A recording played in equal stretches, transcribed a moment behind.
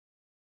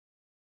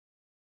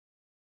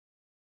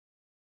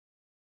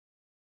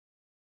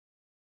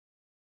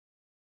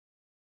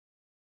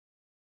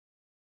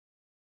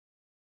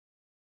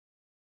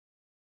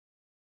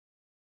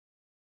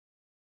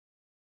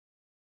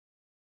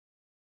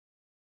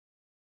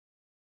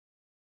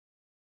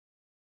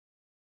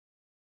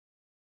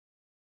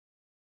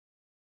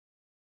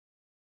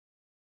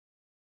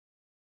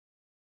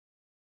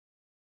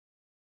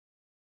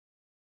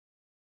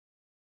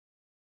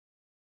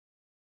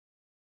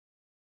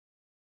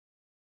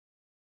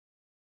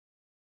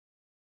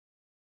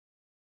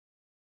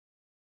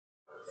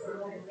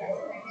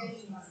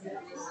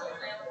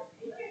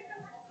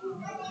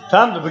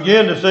Time to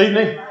begin this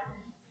evening.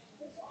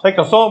 Take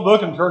a psalm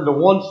book and turn to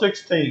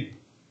 116.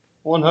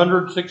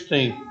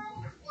 116.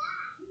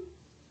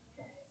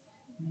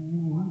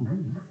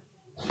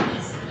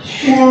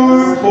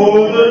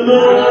 For the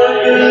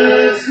night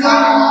is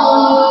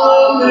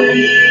coming,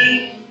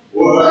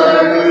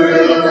 work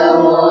with the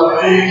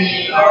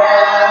morning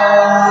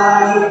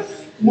light,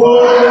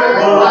 work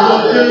while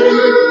the day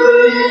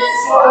is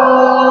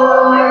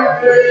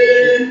starting,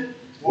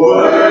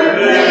 work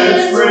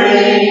is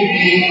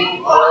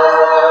raining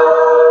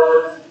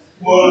fast,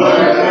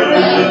 work when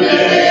the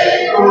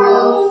day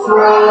grows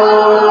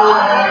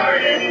bright,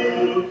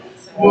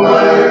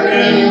 work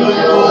in the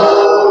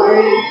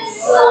glowing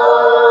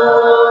sun,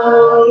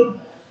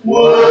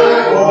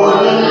 work for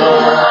the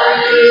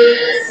night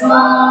is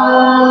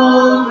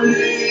coming,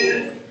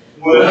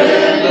 when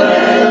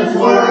man's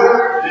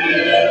work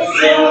is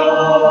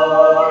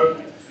done.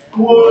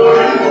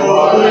 Work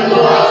for the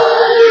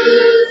night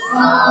is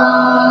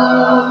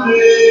coming,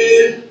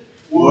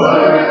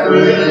 work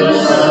with the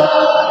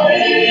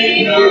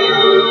sunny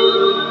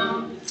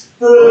noon,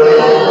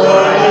 fill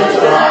by the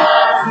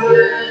times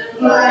with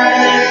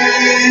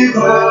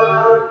labor,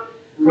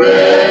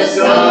 rest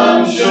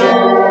I'm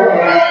sure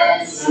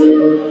and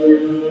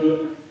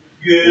soon.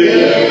 Give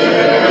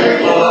every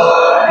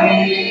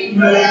flying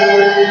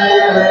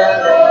man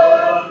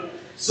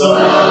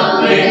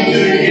something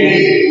to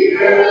keep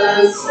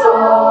his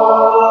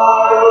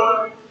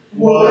heart.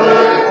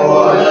 Work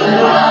for the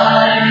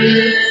night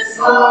is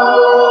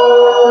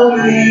coming,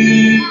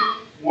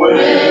 when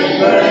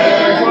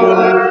man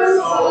works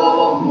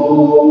no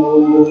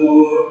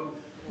more.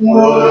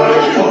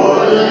 Work for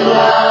the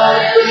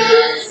night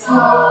is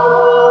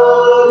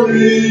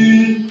coming,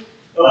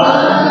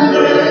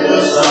 under the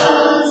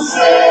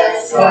sunset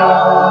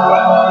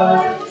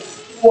sky,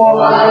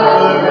 while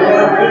the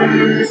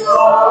records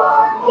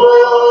are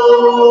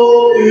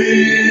glowing,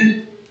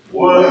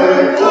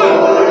 work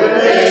for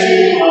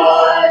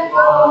daylight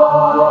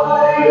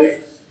light,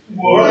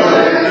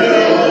 work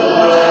till the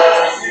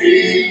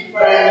lasting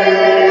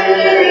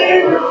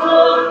favors,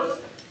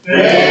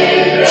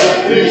 fade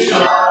to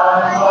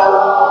shine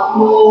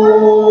no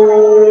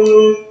more.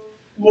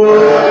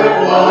 Work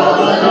while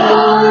the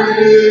night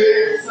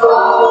is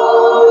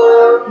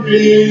darkening,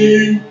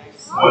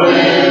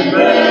 when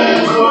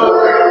man's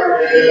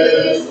work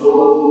is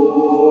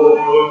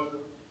o'er.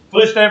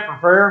 Please stand for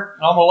prayer,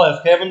 and I'm going to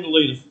ask Kevin to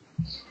lead us.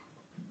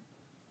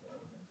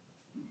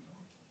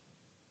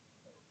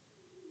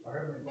 Our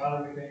Heavenly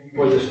Father, we thank you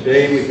for this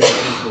day. We thank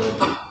you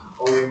for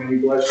all your many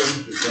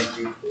blessings. We thank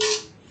you for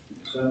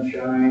the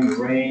sunshine, the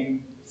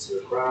rain,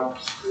 the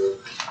crops, for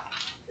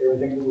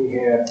everything that we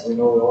have. We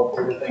know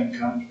that everything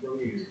comes from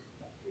you.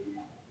 We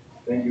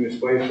thank you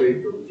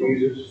especially for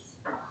Jesus.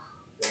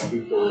 Thank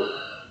you for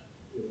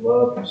his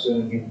love and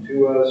sending him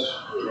to us.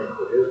 We thank you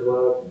for his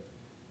love,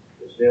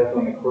 his death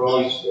on the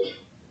cross,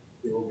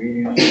 the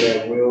obedience to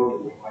that will,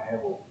 that we might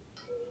have a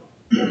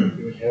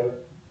to heaven.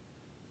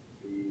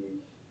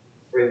 We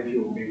pray that you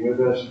will be with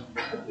us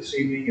this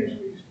evening as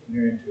we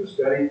enter into a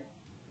study.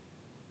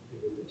 Be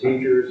with the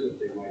teachers, that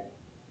they might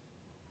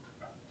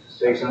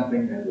say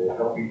something that will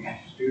help each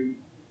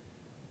student.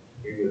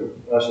 Be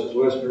with us as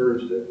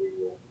listeners, that we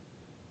will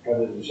have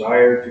the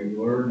desire to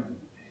learn and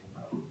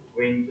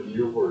glean from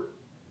your word.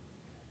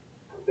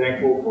 We're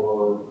thankful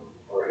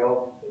for our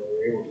health, that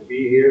we're able to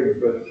be here. We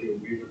pray that you will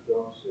be with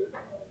those that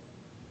are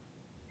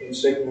in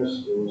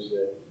sickness, those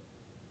that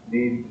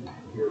need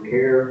your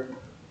care,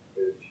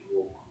 that you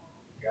will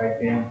guide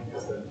them,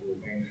 help them to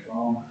remain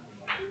strong,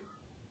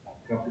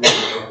 comfort them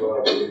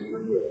in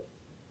your will.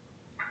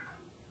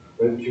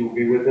 Pray that you will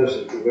be with us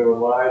as we live our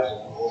lives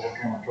and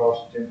overcome our trials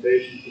and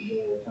temptations, and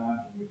there are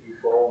times when we do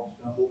fall and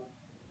stumble.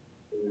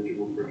 Pray that you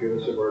will forgive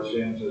us of our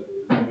sins as we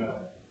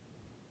repent.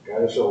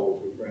 Guide us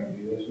always, we pray in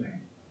Jesus'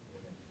 name.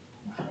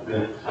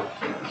 Amen.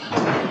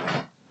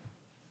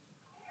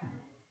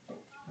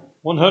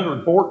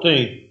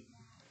 114.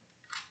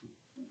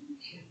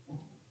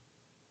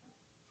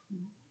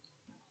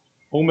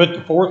 Omit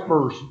the fourth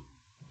verse.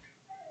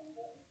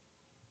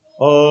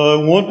 I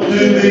want to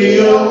be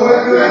a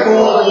worker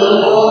for the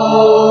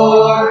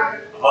Lord.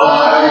 I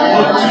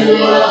want to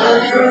utter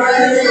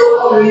His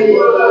holy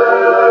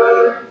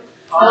word.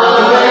 I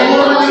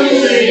want to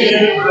sing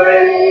and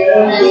pray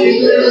and be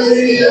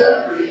busy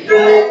every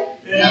day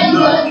in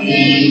the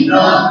kingdom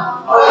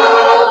of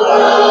the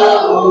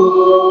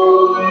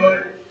Lord.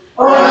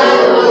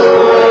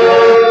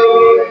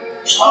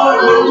 I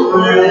will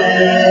pray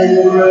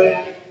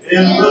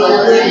in the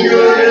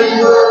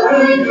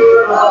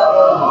vigor of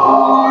the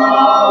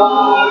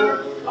heart.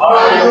 I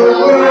will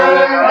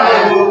work,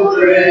 I will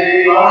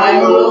pray, I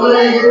will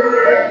labor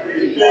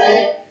every day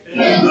in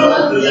the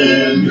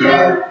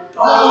vineyard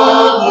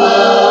of the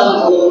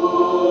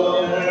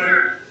Lord.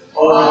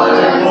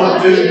 I want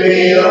to be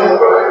a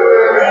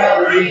worker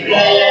every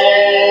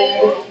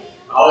day.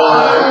 I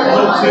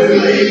want to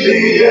lead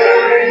the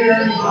erring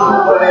in the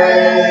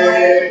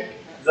way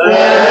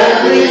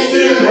that leads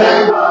to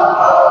heaven.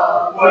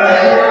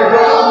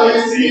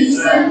 peace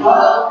and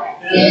love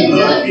in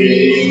the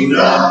kingdom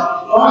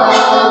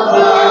of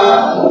the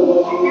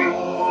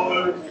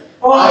Lord.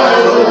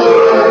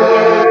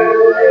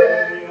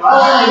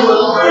 I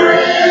will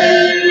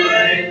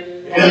pray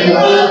in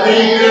the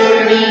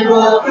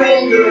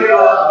finger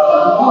of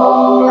the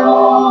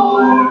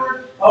Lord.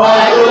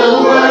 I will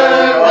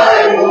work,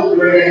 I will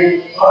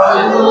pray,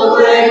 I will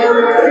labor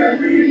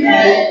every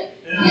day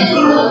in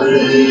the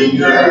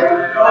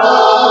vineyard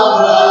of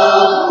the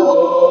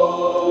Lord.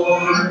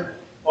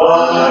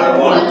 I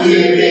want to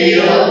be a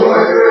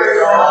worker,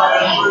 strong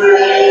and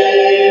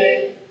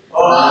brave. I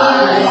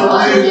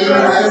want to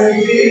trust in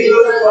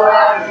Jesus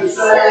Christ to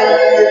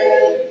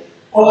save.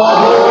 I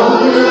will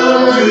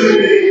to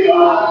be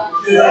God,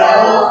 till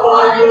I'll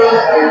find a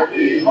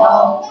happy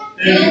home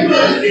in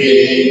the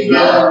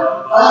kingdom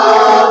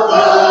of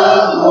the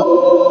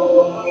Lord.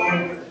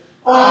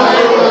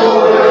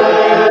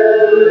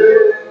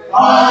 I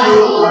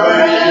will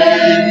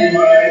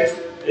praise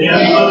in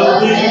the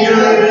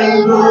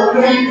vineyard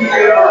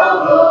of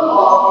the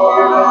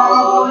Lord.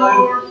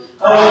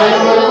 I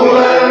will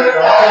work,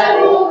 I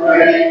will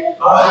pray,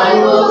 I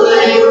will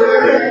labor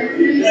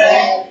every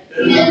day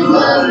in the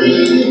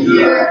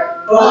vineyard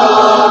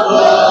of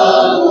the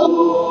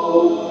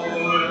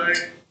Lord.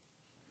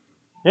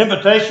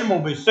 Invitation will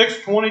be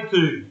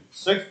 622.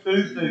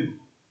 622.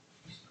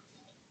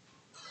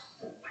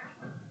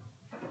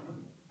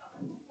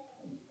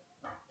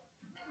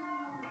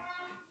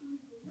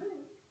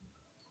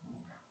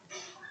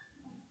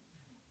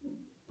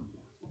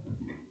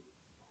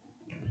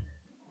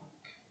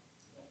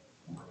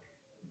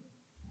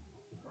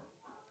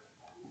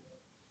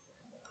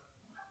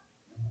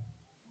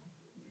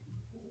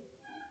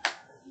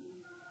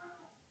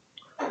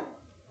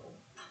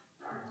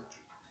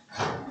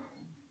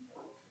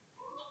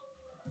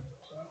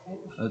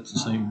 That's the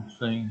same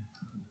thing.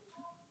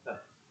 I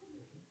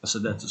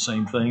said that's the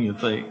same thing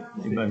if they,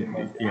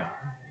 yeah.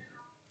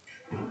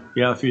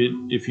 Yeah, if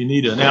you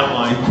need an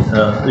outline,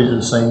 these are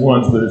the same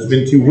ones, but it's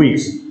been 2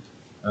 weeks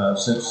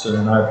since,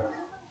 and I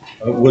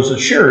was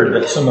assured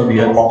that some of you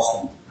had lost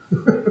them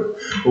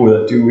over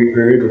that 2 week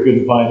period or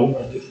couldn't find them.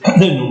 I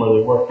didn't know where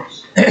they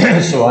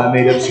were. So I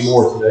made up some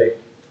more today.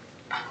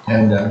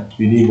 And if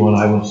you need one,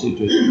 I will see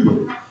to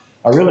it.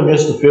 I really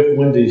missed the fifth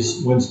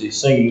Wednesday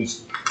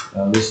singings.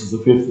 This is the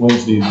fifth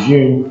Wednesday of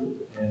June,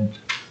 and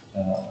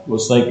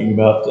was thinking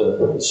about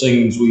the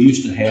singings we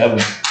used to have.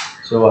 And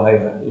so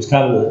it was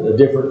kind of a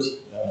different,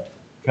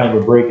 kind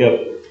of a breakup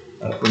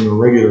from the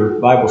regular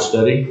Bible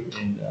study,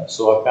 and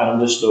so I kind of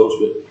missed those.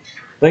 But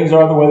things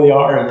are the way they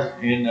are,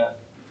 and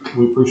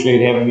we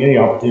appreciate having any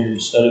opportunity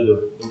to study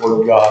the Word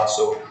of God.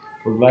 So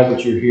we're glad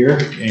that you're here,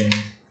 and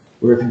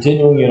we're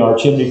continuing in our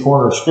Chimney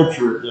Corner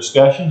Scripture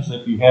discussions.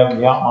 If you have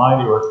the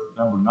outline, you're at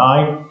number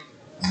 9,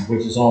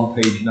 which is on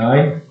page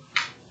 9.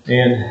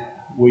 And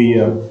we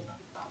are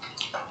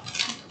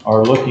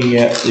looking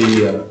at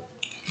the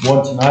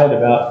one tonight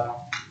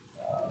about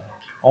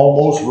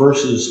almost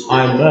versus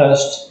I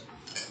must.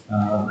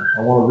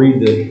 I want to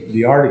read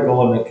the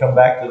article and then come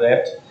back to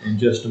that in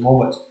just a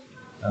moment.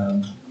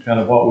 Kind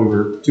of what we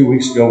were 2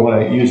 weeks ago when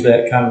I used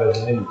that kind of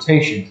as an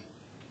invitation.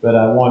 But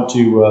I want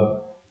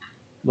to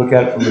look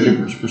at it from a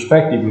different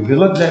perspective. If you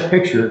look at that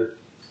picture,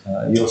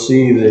 you'll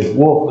see the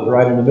wolf is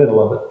right in the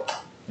middle of it.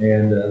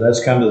 And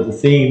that's kind of the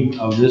theme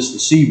of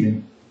this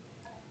evening.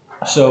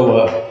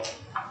 So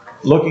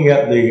looking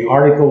at the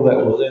article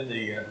that was in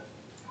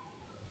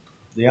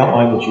the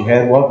outline that you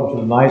had, welcome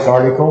to the ninth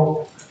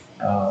article.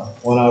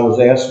 When I was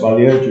asked by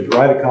the editor to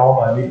write a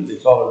column, I immediately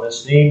thought of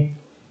this theme.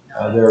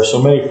 There are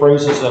so many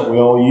phrases that we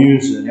all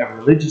use that have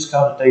religious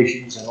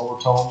connotations and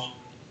overtones.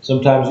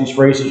 Sometimes these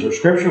phrases are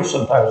scriptural,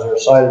 sometimes they're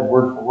cited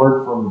word for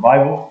word from the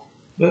Bible,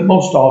 but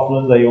most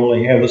often they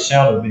only have the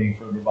sound of being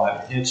from the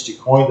Bible. Hence, to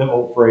coin the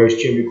old phrase,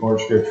 Chimney Corner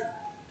Scripture.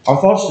 Our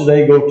thoughts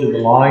today go to the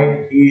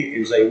line, "He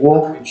is a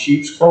wolf in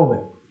sheep's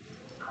clothing."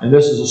 And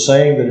this is a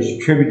saying that is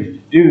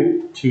attributed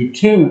to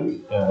two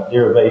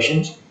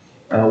derivations.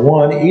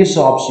 One,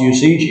 Aesop's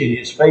usage in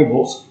his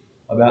fables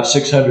about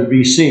 600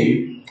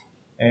 BC.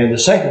 And the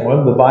second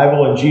one, the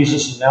Bible and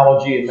Jesus'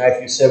 analogy in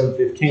Matthew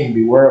 7:15,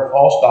 "Beware of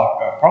false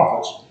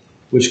prophets,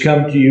 which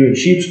come to you in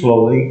sheep's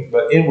clothing,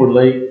 but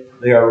inwardly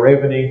they are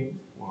ravening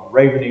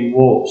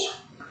wolves."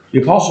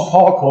 The Apostle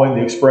Paul coined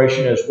the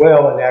expression as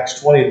well in Acts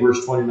 20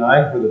 verse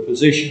 29, where the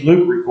physician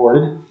Luke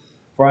recorded,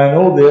 "For I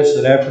know this,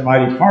 that after my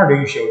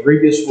departing shall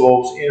grievous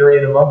wolves enter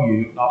in among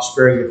you, not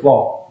sparing the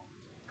flock."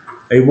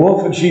 A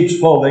wolf in sheep's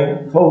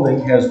clothing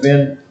has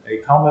been a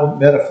common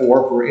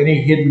metaphor for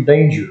any hidden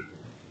danger.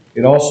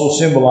 It also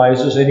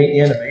symbolizes any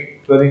enemy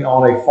putting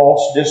on a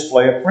false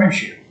display of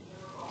friendship.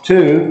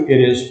 2,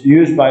 it is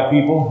used by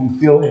people who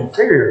feel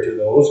inferior to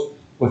those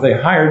with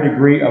a higher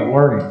degree of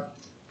learning.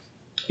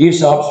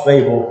 Aesop's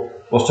fable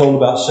was told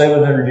about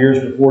 700 years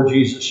before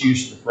Jesus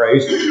used the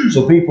phrase,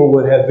 so people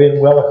would have been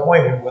well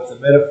acquainted with the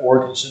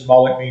metaphoric and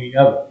symbolic meaning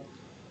of it.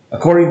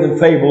 According to the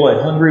fable,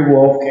 a hungry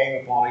wolf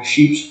came upon a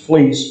sheep's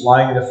fleece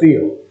lying in a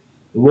field.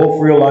 The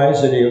wolf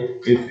realized that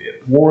if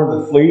it wore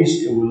the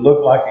fleece, it would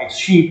look like a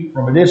sheep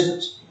from a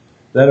distance.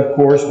 That, of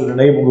course, would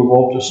enable the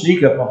wolf to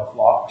sneak up on the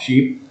flock of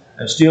sheep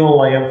and steal a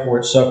lamb for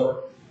its supper.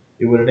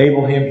 It would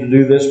enable him to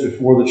do this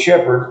before the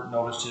shepherd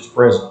noticed his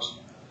presence.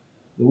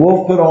 The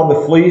wolf put on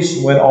the fleece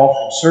and went off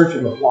in search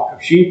of a flock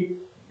of sheep.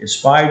 It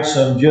spied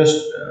some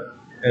just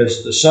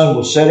as the sun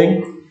was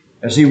setting.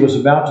 As he was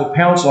about to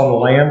pounce on the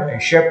lamb, a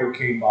shepherd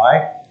came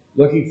by,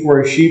 looking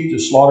for a sheep to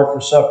slaughter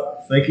for supper.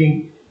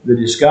 Thinking the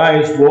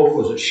disguised wolf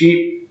was a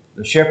sheep,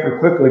 the shepherd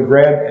quickly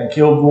grabbed and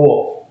killed the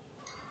wolf.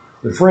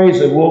 The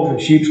phrase "a wolf in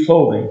sheep's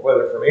clothing,"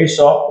 whether from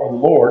Aesop or the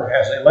Lord,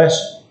 has a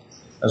lesson.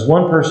 As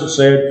one person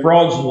said,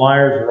 frauds and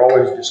liars are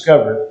always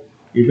discovered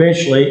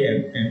eventually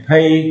and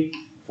pay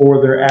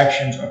for their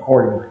actions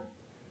accordingly.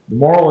 The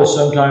moral is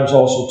sometimes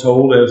also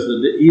told as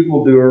the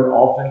evildoer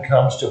often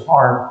comes to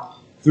harm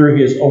through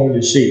his own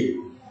deceit.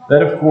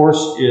 That, of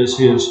course, is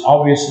his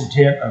obvious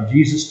intent of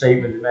Jesus'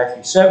 statement in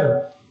Matthew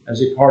 7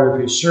 as a part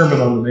of his Sermon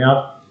on the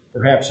Mount,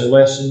 perhaps a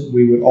lesson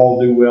we would all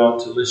do well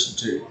to listen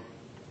to.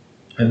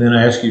 And then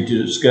I ask you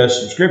to discuss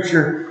some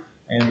scripture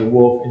and the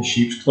wolf in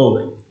sheep's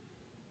clothing.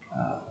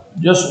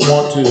 Just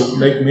want to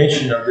make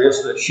mention of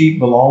this, that sheep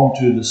belong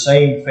to the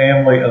same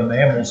family of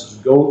mammals as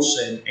goats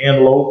and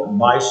antelope and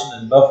bison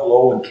and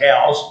buffalo and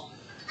cows.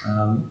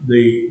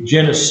 The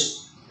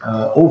genus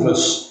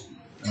Ovis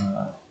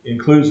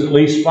includes at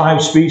least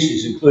 5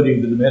 species,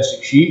 including the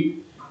domestic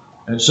sheep.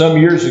 And some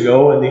years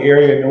ago, in the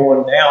area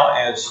known now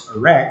as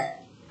Iraq,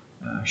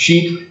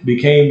 sheep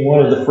became one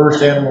of the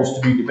first animals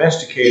to be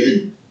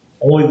domesticated.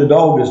 Only the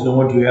dog is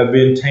known to have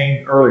been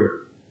tamed earlier.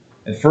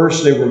 At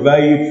first, they were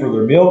valued for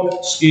their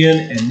milk,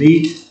 skin, and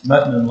meat,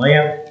 mutton and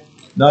lamb.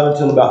 Not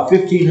until about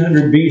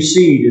 1500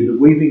 BC did the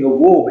weaving of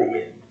wool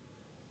begin.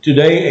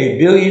 Today, 1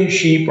 billion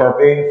sheep are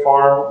being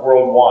farmed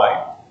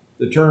worldwide.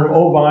 The term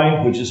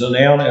ovine, which is a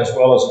noun as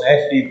well as an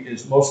adjective,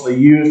 is mostly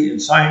used in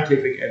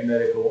scientific and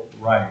medical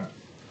writing.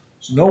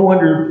 So no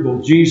wonder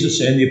both Jesus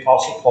and the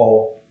Apostle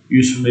Paul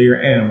used familiar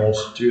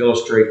animals to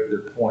illustrate their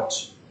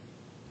points.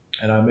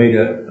 And I made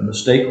a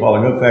mistake a while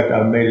ago. In fact,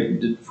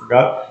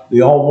 forgot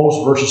the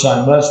almost versus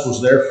I must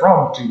was there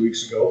from 2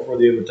 weeks ago for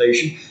the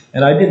invitation.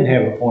 And I didn't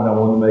have a point I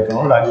wanted to make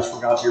on it. I just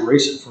forgot to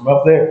erase it from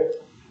up there.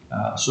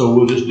 So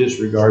we'll just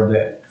disregard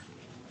that.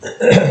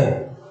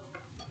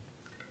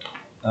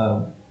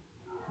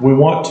 We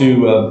want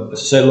to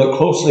say, look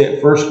closely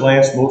at first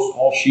glance. Most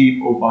all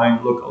sheep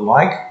ovine look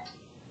alike.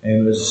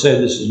 And as I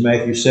said, this is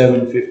Matthew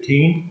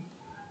 7:15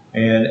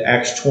 and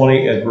Acts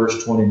 20 at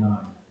verse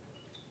 29.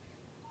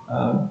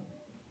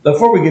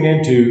 Before we get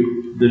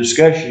into the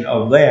discussion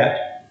of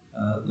that,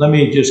 let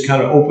me just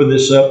kind of open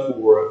this up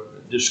for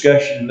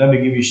discussion, and let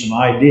me give you some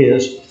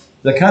ideas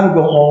that kind of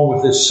go along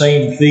with this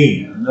same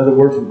theme. In other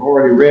words, we've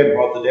already read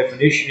what the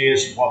definition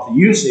is and what the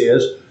use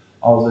is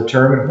of the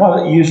term and what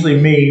it usually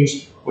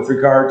means with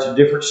regard to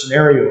different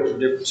scenarios and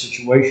different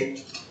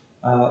situations.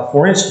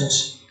 For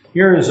instance,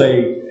 here is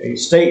a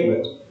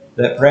statement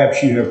that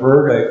perhaps you have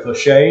heard, a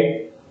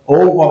cliche.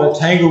 Oh, what a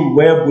tangled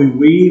web we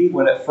weave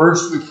when at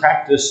first we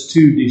practice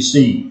to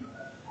deceive.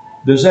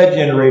 Does that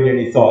generate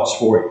any thoughts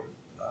for you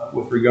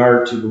with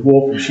regard to the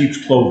wolf in sheep's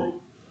clothing?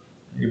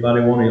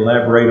 Anybody want to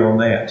elaborate on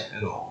that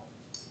at all?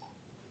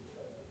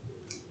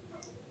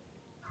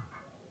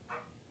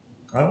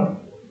 Huh?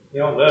 You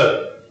know,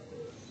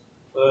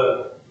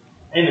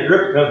 Andy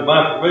Griffith comes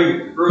by for me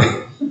with the group.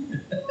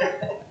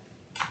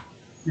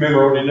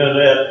 Remember when he done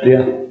that?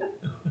 Yeah.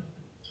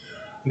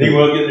 And he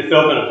was getting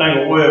himself in a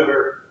tangled web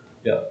there.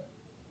 Yeah.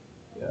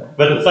 Yeah.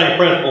 But the same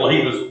principle,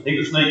 he was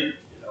sneaking,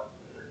 you know.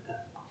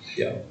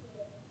 Yeah.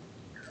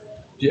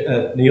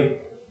 Neil?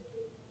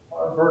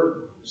 I've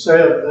heard it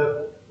said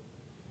that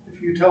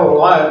if you tell a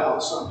lie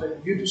about something,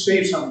 you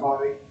deceive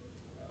somebody,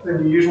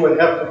 then you usually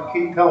have to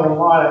keep telling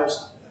lies,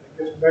 and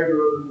it gets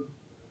bigger,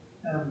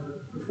 and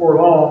before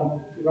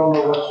long, you don't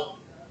know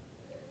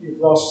you've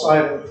lost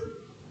sight of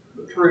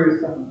the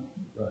truth, and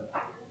Right.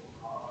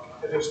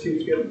 it just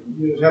keeps getting,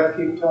 you just have to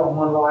keep telling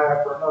one lie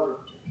after another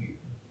to keep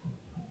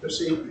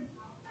deceiving.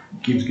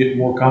 Keeps getting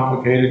more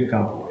complicated and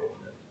complicated.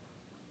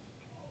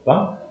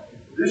 Bob?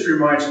 This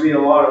reminds me a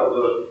lot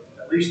of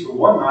at least the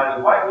one night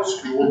in Bible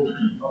school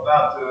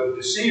about the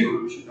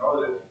deceivers, you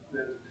know, that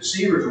the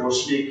deceivers will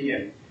sneak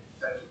in.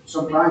 That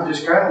sometimes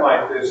it's kind of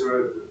like this,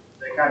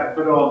 they kind of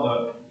put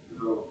on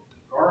the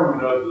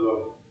garment of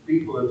the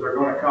people that they're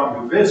going to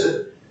come to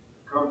visit,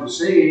 come to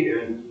see,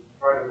 and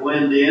try to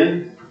blend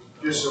in,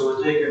 just so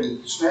that they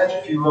can snatch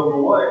a few of them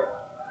away.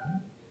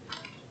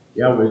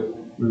 Yeah, we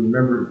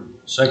remember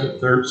second,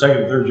 third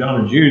John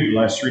and Jude, the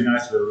last 3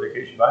 nights of our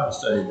vacation Bible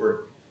study,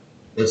 where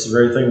that's the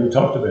very thing we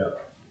talked about.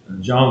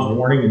 John's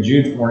warning and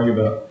Jude's warning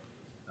about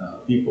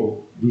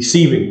people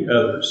deceiving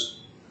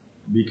others.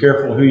 Be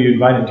careful who you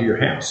invite into your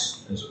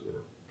house, as it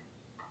were.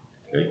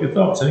 Okay, good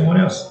thoughts. Anyone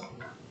else?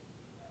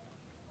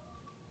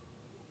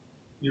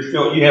 You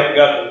haven't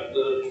got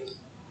the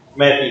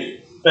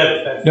Matthew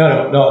 7.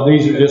 No.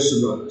 These are just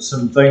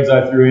some things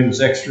I threw in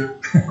as extra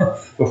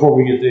before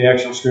we get to the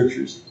actual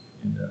scriptures.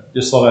 And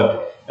just thought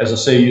I'd, as I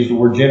say, use the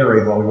word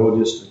generate a while ago,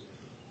 just to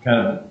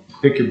kind of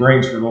pick your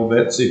brains for a little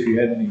bit, see if you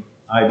had any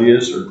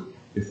ideas or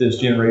if this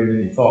generated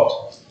any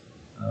thoughts.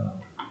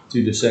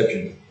 to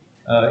deception.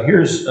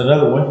 Here's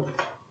another one.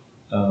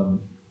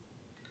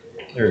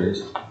 There it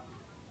is.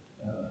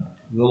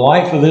 The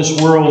life of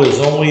this world is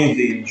only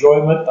the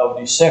enjoyment of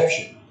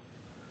deception.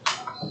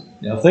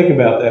 Now think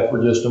about that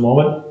for just a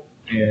moment.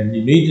 And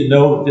you need to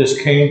know that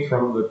this came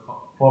from the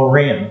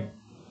Quran,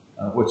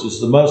 which is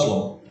the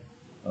Muslim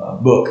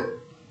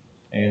book.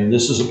 And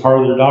this is a part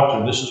of their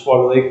doctrine. This is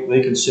what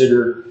they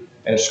consider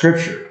as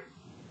scripture.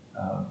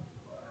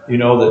 You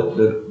know,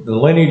 that the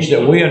lineage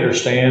that we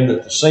understand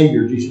that the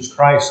Savior, Jesus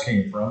Christ,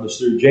 came from is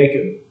through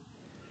Jacob.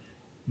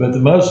 But the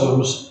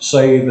Muslims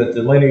say that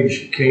the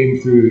lineage came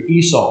through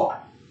Esau.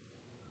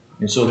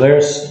 And so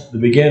there's the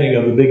beginning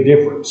of the big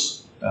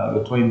difference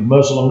between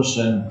Muslims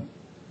and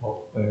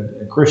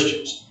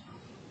Christians.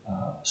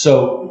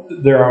 So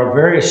there are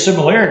various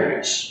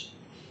similarities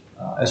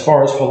as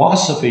far as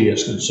philosophy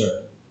is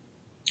concerned.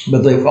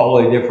 But they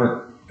follow a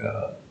different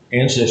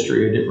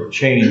ancestry, a different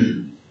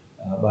chain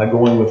by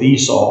going with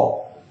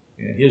Esau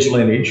and his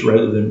lineage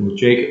rather than with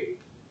Jacob.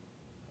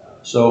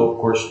 So, of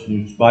course,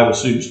 you Bible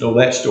students know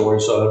that story,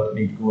 so I don't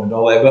need to go into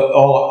all that. But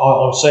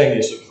all I'm saying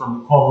is that from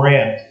the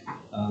Quran,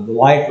 the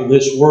life of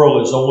this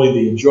world is only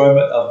the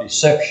enjoyment of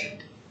deception.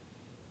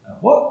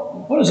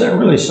 What is that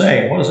really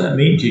saying? What does that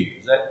mean to you?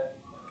 Is that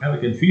kind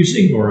of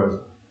confusing,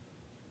 or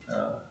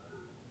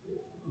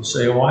you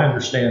say, "Oh, I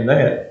understand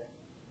that"?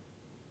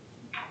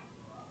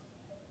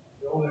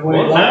 The only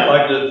way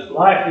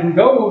life can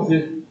go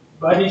is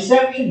by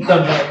deception,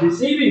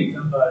 deceiving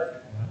somebody.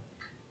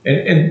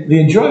 And the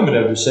enjoyment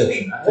of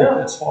deception, I think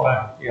that's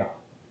why,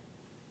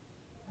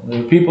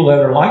 The people that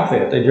are like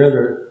that, they'd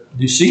rather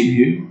deceive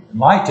you and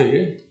lie to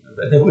you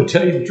than they would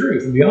tell you the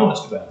truth and be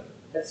honest about it.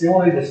 That's the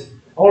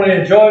only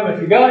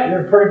enjoyment you got.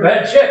 You're in pretty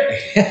bad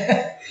shape.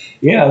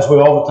 Yeah, as we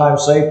all the time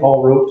say,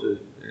 Paul wrote to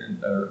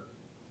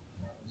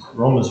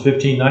Romans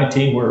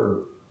 15:19,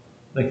 where,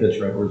 I think that's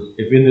right, where,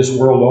 if in this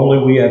world only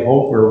we have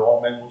hope, we're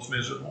all men most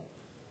miserable.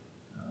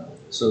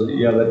 So,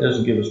 that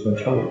doesn't give us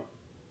much hope.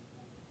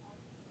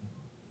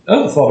 I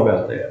haven't thought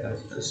about that.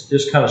 I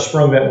just kind of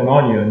sprung that one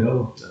on you. I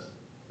know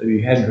maybe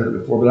you hadn't heard it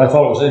before, but I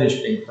thought it was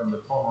interesting from the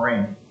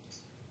Qumran.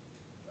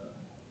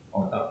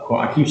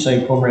 I keep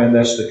saying Qumran,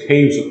 that's the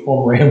caves of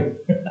Qumran.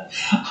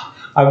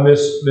 I'm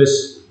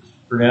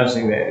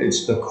mispronouncing that.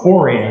 It's the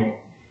Quran.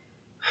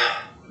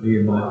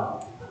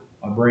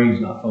 My brain's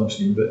not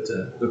functioning, but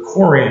the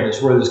Quran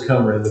is where this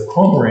comes from. The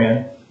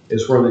Qumran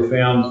is where they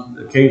found,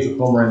 the caves of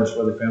Qumran is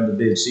where they found the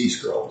Dead Sea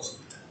Scrolls.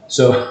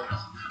 So,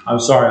 I'm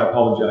sorry, I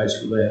apologize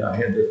for that. I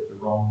had the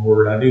wrong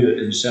word. I knew that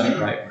didn't sound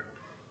right.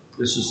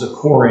 This is the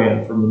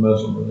Quran from the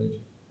Muslim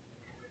religion.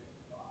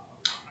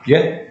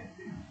 Yeah?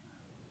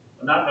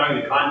 Not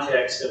knowing the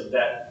context of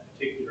that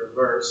particular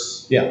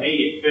verse, to me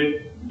it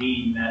could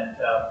mean that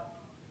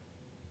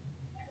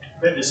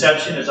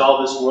deception is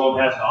all this world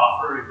has to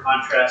offer in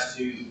contrast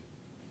to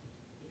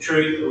the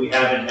truth that we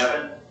have in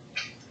heaven.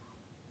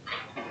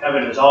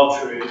 Heaven is all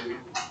truth.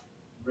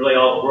 Really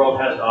all the world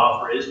has to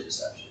offer is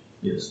deception.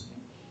 Yes.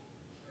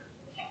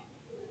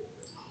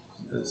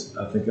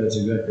 I think that's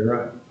exactly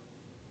right.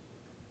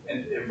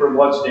 And from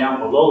what's down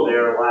below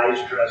there, lies,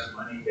 trust,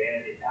 money,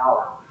 vanity,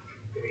 power.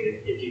 I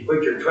mean, if you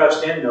put your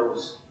trust in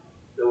those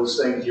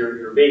things,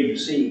 you're being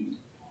deceived.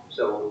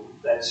 So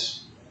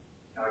that's,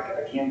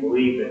 I can't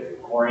believe that the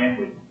Quran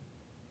would,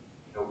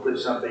 put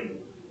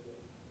something,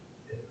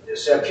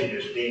 deception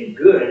as being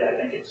good. I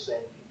think it's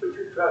saying if you put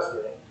your trust in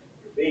it,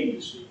 you're being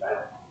deceived. I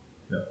don't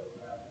know.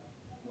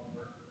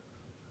 Yeah.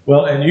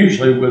 Well, and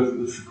usually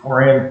with the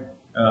Quran,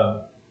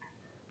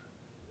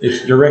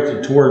 it's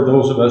directed toward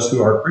those of us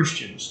who are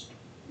Christians.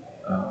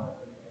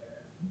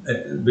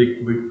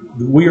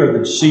 We are the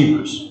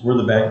deceivers. We're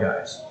the bad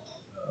guys.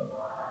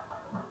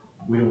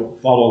 We don't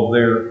follow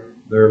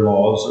their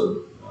laws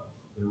or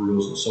their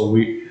rules. And so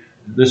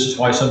this is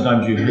why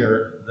sometimes you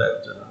hear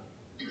that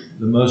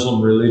the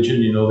Muslim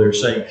religion, they're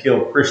saying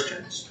kill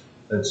Christians.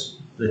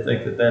 They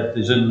think that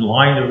is in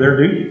line of their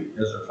duty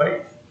as their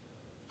faith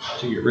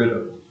to get rid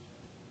of them.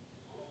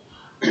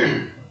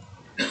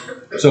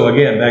 So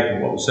again, back to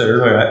what was said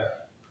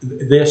earlier,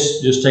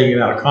 this, just taking it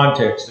out of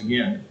context,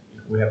 again,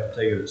 we have to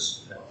take it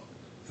as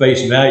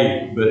face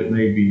value, but it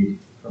may be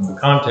from the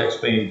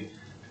context being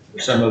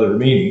some other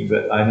meaning.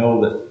 But I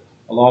know that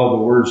a lot of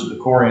the words of the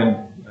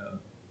Quran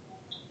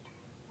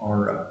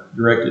are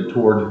directed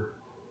toward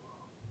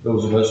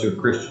those of us who are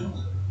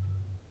Christians.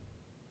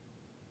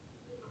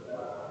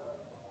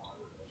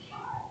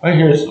 Right,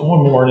 here's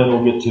one more, and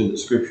then we'll get to the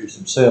scriptures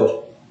themselves.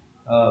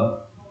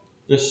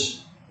 This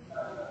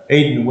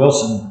Aidan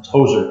Wilson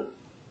Tozer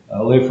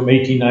lived from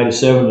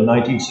 1897 to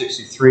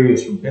 1963. He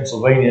was from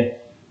Pennsylvania.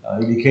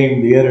 He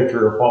became the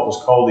editor of what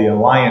was called the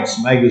Alliance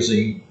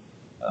magazine.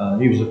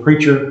 He was a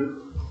preacher,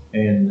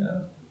 and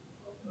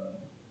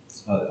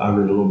I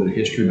read a little bit of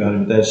history about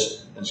him, but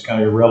that's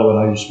kind of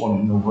irrelevant. I just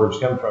wanted to know where it's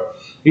coming from.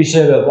 He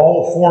said, of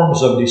all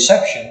forms of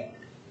deception,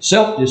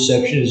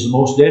 self-deception is the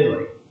most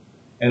deadly.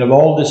 And of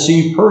all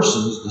deceived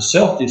persons, the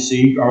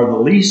self-deceived are the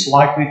least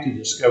likely to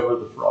discover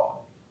the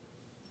fraud.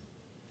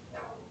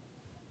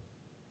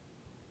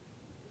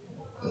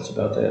 That's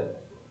about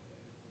that.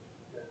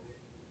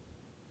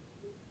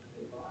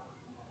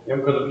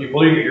 Because if you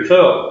believe it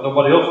yourself,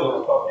 nobody else is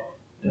going to talk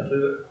you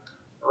into it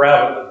or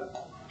out of it.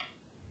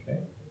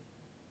 Okay.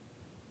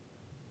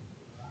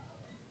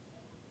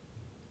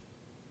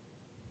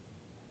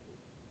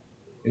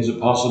 Is it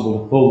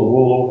possible to pull the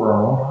wool over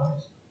our own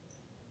eyes?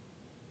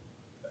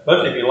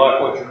 Especially if you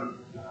like what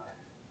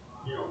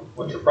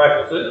what your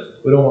practice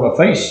is. We don't want to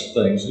face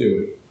things, do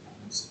we?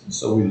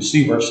 So we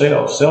deceive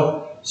ourselves.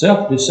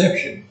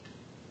 Self-deception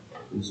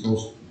is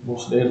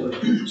most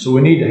deadly. So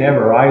we need to have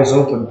our eyes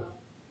open.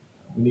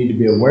 We need to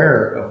be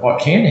aware of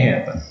what can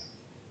happen.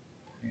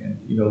 And,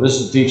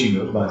 this is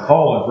teaching by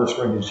Paul in 1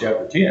 Corinthians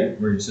chapter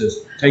 10, where he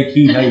says, take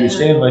heed how you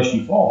stand lest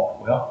you fall.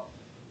 Well,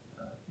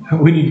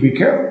 we need to be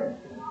careful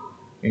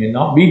and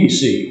not be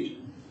deceived.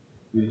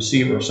 We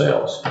deceive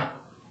ourselves.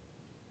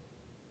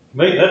 To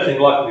me, that seems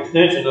like an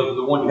extension of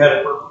the one you had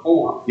at verse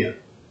 4. Yeah.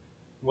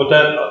 What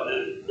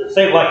it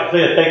seems like it's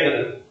saying, taking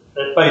it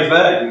at face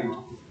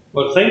value.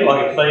 What it seems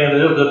like it's saying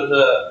is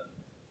that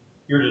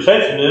your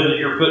deception is that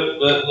you're putting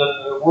that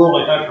the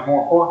worldly things are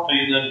more important to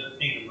you than the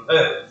kingdom of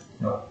heaven.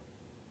 Right.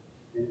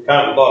 It's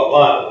kind of the bottom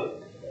line of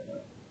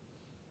it.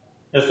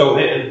 And so,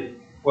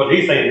 what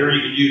he's saying here,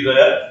 you can use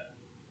that.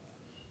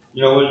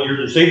 When you're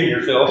deceiving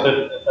yourself,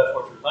 if that's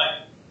what you're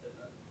thinking,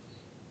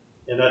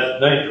 and that's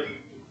dangerous.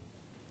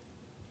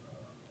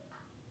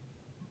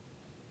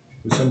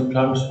 We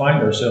sometimes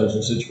find ourselves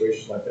in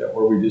situations like that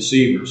where we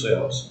deceive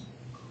ourselves.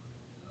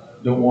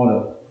 Don't want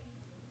to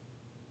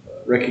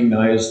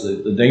recognize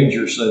the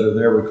dangers that are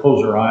there. We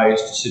close our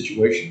eyes to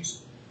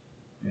situations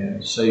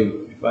and say,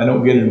 if I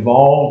don't get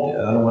involved,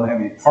 I don't want to have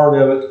any part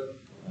of it.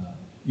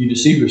 You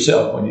deceive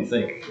yourself when you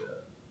think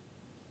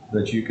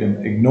that you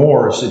can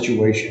ignore a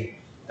situation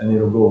and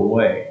it'll go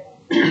away.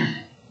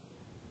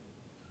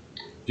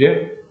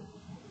 Jeff?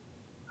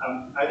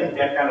 I think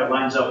that kind of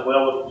lines up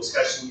well with the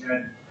discussion we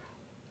had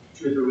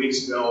 2 or 3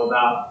 weeks ago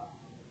about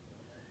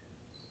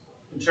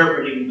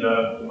interpreting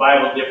the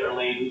Bible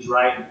differently, who's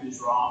right and who's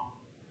wrong.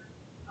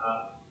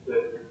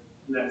 But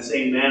in that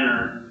same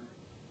manner,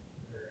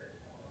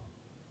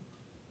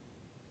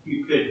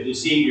 you could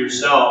deceive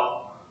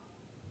yourself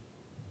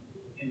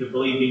into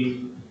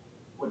believing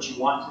what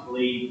you want to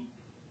believe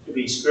to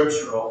be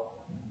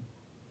scriptural.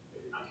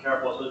 If you're not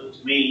careful, so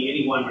to me,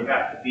 anyone would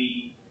have to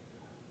be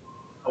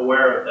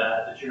aware of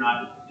that you're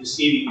not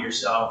deceiving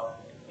yourself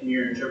in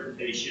your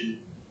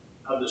interpretation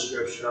of the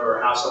scripture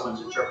or how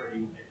someone's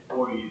interpreting it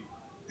for you.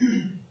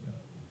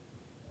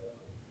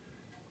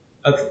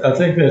 I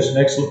think that's an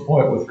excellent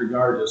point with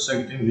regard to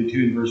 2 Timothy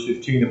 2 verse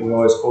 15 that we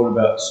always quote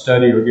about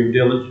study or give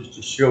diligence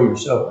to show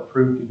yourself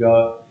approved to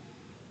God.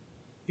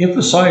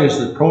 Emphasize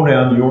the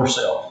pronoun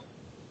yourself,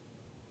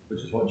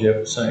 which is what Jeff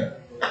is saying.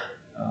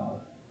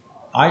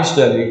 I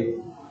study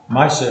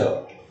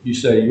myself. You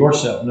study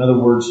yourself. In other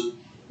words,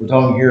 we're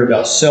talking here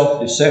about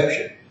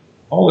self-deception.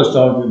 Paul is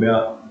talking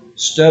about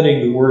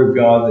studying the Word of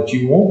God that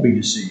you won't be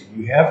deceived.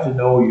 You have to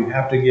know, you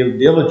have to give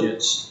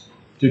diligence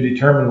to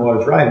determine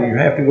what is right. And you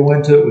have to go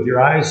into it with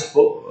your eyes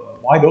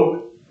wide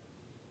open.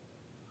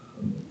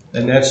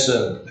 And that's,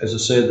 as I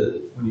said,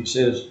 that when he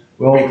says,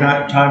 well,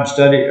 time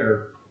study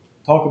or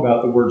talk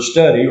about the word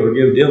study or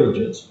give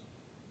diligence.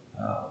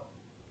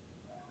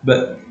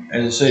 But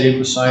as I said,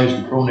 emphasize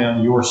the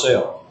pronoun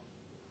yourself.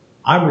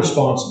 I'm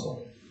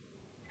responsible.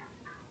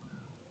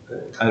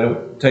 I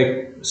don't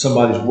take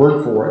somebody's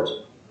word for it,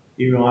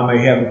 even though I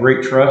may have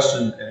great trust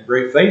and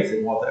great faith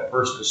in what that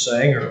person is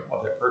saying or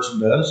what that person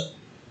does.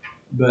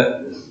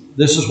 But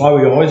this is why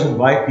we always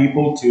invite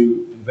people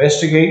to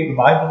investigate the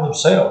Bible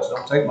themselves.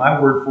 Don't take my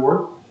word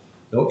for it.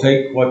 Don't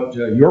take what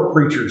your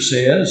preacher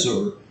says,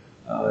 or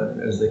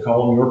as they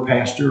call him, your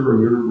pastor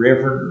or your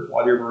reverend or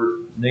whatever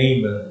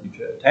name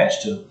you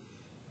attach to,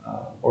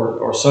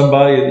 or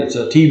somebody that's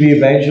a TV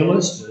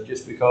evangelist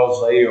just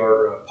because they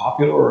are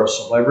popular or a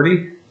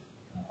celebrity.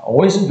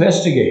 Always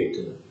investigate.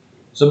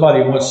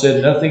 Somebody once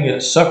said, nothing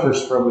that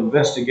suffers from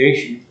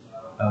investigation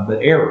but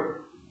error.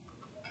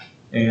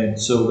 And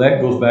so that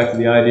goes back to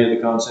the idea of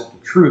the concept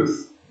of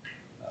truth.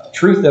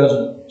 Truth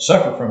doesn't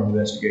suffer from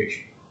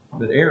investigation,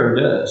 but error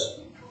does.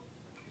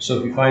 So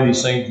if you find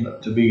these things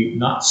to be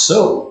not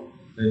so,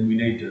 then we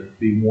need to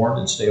be warned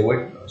and stay away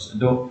from those. And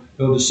don't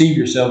deceive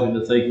yourself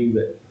into thinking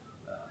that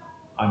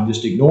I'm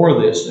just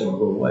ignore this and it'll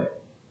go away.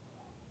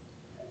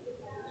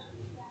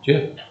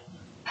 Jeff?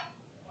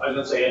 I was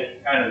going to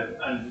say, kind of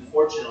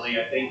unfortunately,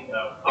 I think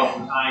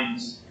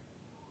oftentimes,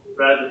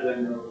 rather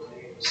than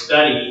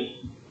study,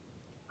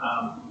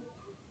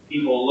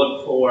 people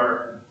look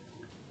for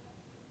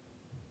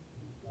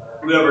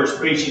whoever's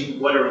preaching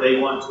whatever they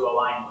want to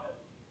align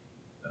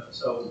with.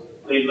 So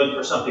they look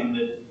for something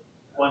that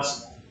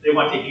they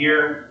want to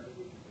hear,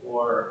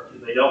 or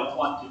they don't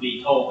want to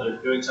be told they're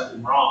doing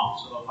something wrong,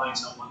 so they'll find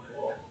someone that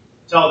will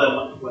tell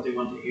them what they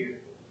want to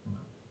hear.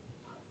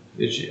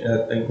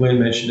 I think Glenn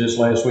mentioned this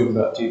last week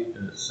about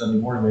Sunday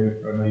morning,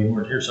 maybe, or no, you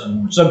weren't here Sunday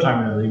morning.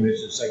 Sometime or another, he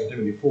mentioned 2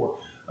 Timothy 4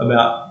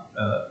 about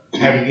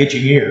having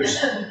itching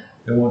ears.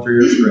 They want their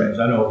ears scratched.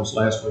 I know it was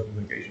last week in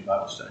Vacation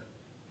Bible Study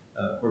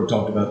where we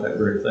talked about that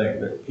very thing,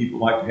 that people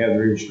like to have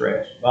their ears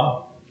scratched.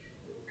 Bob?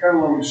 kind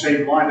of along the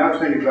same line, I was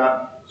thinking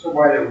about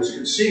somebody that was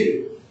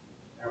conceited.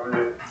 You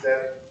know,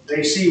 that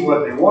they see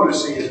what they want to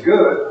see is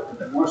good,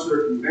 and once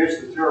they're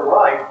convinced that they're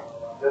right,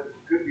 that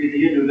could be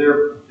the end of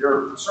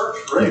their search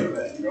for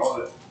anything. You know,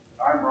 that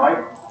I'm right,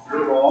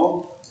 you're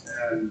wrong,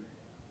 and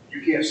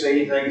you can't say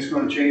anything that's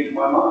going to change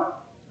my mind.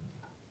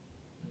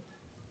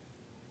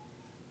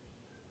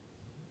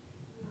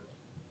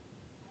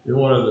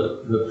 One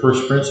of the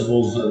first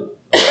principles of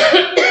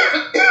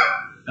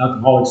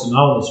Alcoholics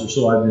Anonymous, or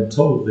so I've been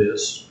told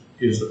this,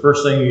 is the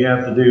first thing you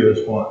have to do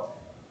is what?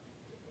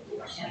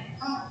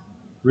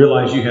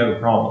 Realize you have a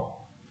problem.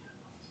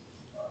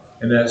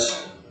 And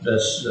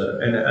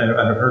and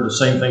I've heard the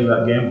same thing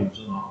about Gamblers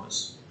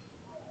Anonymous.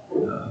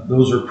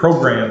 Those are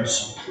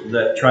programs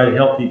that try to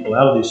help people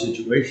out of these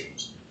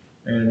situations.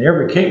 And in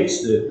every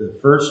case, the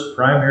first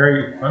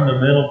primary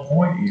fundamental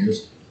point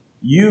is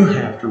you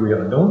have to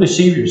realize, don't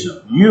deceive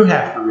yourself, you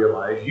have to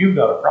realize you've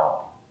got a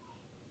problem.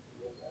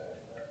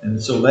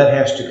 And so that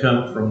has to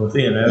come from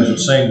within. As I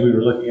was saying, we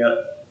were looking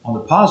at on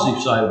the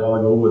positive side a while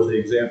ago with the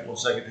example of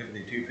 2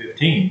 Timothy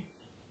 2:15,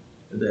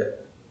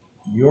 that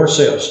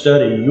yourself,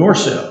 study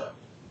yourself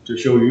to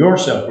show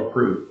yourself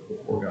approved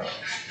before God.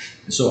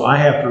 And so I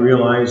have to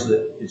realize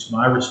that it's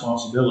my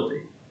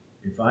responsibility.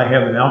 If I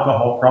have an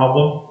alcohol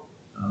problem,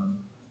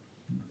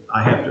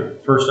 I have to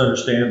first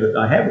understand that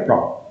I have a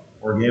problem,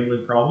 or a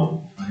gambling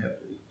problem.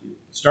 It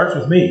starts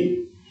with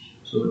me,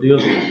 so it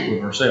deals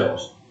with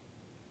ourselves.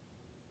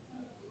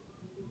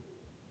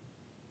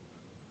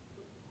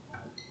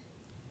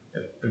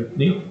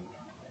 Neil?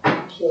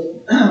 So,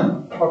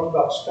 talk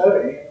about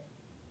study.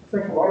 I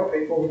think a lot of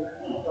people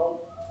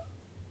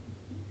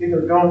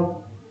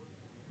don't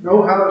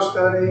know how to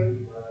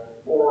study,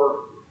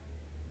 or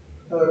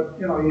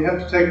you have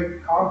to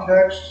take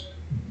context,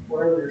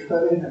 whatever you're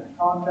studying in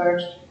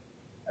context.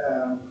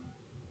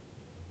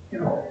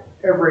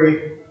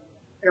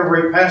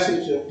 Every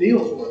passage that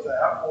deals with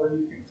that, or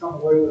you can come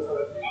away with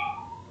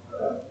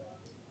a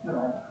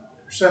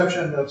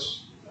perception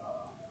that's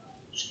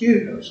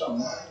skewed in some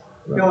way.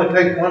 You can only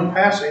take one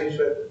passage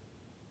that,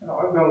 I've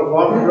got a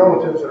lot of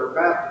relatives that are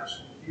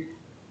Baptists. You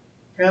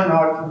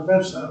cannot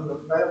convince them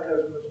that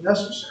baptism is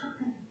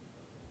necessary.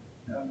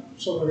 And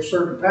so there's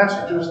certain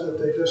passages that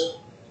they just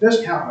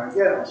discount, I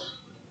guess.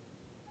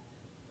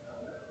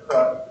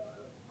 But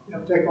you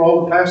have to take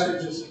all the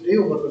passages that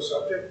deal with the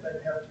subject, then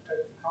you have to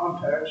take the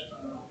context,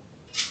 and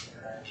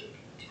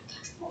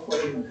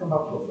hopefully you can come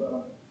up with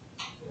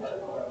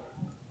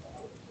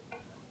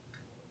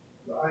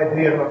the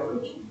idea of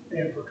what's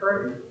being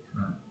portrayed.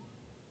 Right.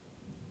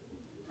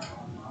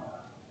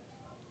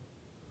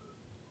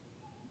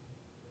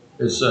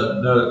 It's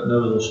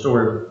another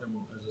story,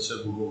 as I said,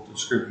 we'll go to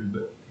scripture,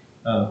 but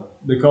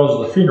because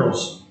of the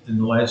funerals in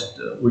the last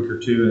week or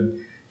two,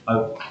 and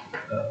I've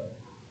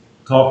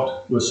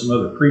talked with some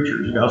other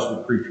preachers,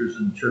 gospel preachers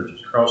in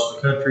churches across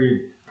the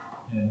country,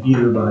 and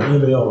either by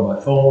email or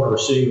by phone or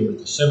seeing them at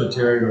the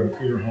cemetery or the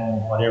funeral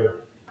home,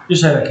 whatever,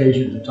 just had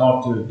occasion to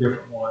talk to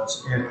different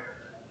ones. And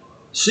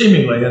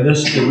seemingly, and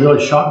this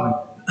really shocked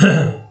me,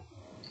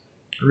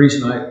 the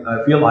reason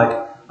I feel like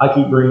I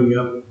keep bringing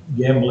up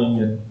gambling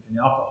and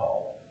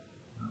alcohol,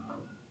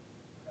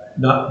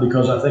 not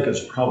because I think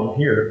it's a problem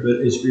here,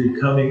 but it's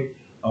becoming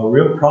a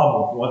real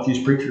problem. What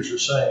these preachers are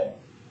saying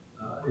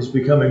is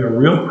becoming a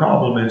real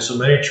problem in so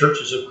many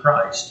churches of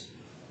Christ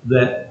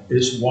that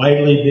it's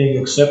widely being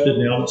accepted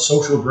now that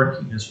social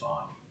drinking is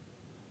fine.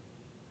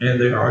 And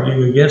they're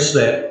arguing against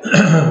that.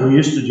 We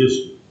used to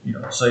just,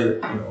 say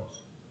that,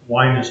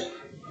 wine is,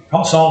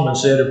 Paul Solomon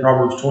said in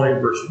Proverbs 20,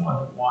 verse 1,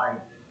 that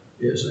wine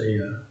is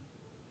a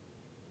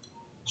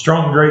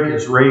strong drink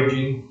is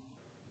raging,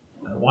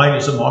 wine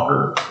is a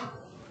mocker,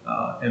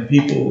 and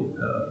people,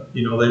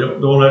 they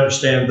don't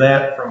understand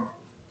that from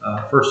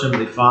 1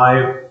 Timothy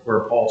 5,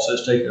 where Paul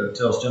says,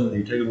 tells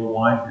Timothy, take a little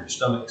wine for your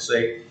stomach's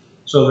sake.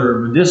 So there are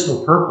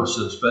medicinal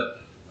purposes,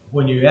 but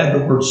when you add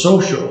the word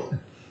social,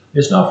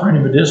 it's not for any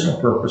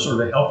medicinal purpose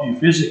or to help you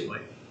physically.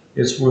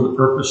 It's for the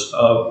purpose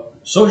of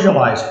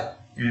socializing.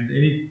 And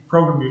any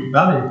program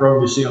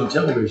you see on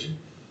television,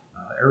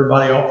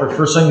 everybody offers,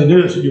 first thing they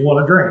do is, you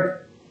want to drink.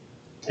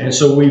 And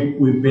so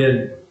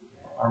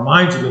our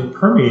minds have been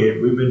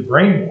permeated, we've been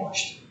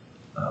brainwashed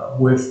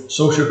with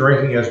social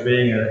drinking as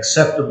being an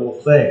acceptable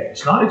thing.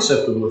 It's not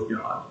acceptable with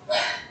God.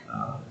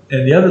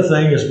 And the other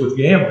thing is with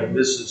gambling.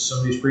 This is, some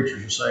of these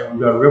preachers are saying,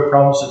 we've got a real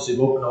problem since they've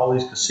opened all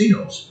these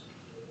casinos.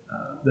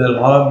 That a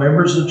lot of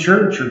members of the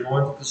church are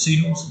going to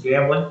casinos and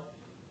gambling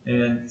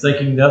and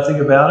thinking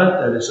nothing about it,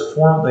 that it's a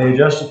form, they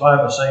justify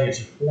by saying it's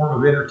a form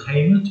of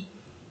entertainment.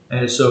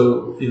 And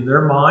so in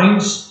their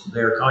minds,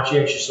 they're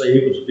conscientiously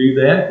able to do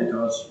that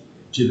because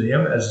to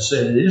them, as I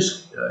said, it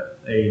is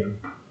a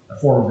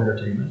form of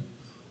entertainment.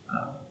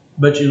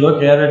 But you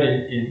look at it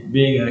in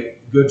being a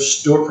good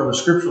steward, from a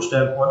scriptural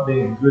standpoint,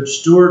 being a good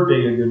steward,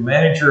 being a good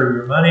manager of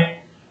your money.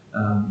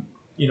 And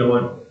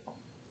the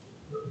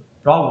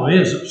problem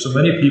is so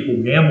many people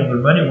gamble their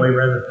money away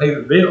rather than pay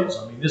their bills.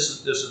 I mean,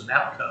 this is an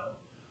outcome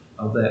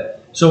of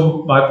that.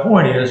 So my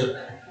point is,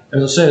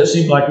 as I said, it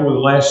seems like over the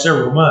last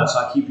several months,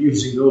 I keep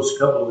using those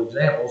couple of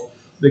examples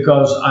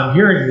because I'm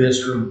hearing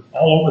this from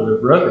all over the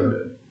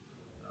brotherhood.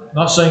 I'm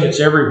not saying it's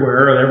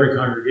everywhere in every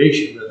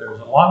congregation, but there's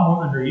a lot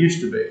more than there used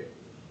to be.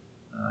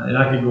 And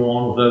I can go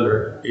on with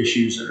other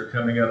issues that are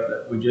coming up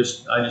that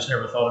I just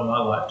never thought in my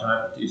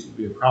lifetime that these would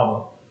be a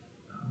problem.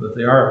 But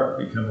they are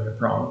becoming a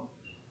problem.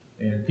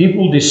 And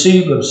people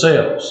deceive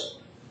themselves.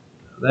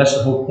 That's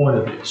the whole point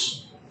of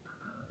this.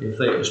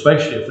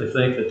 Especially if they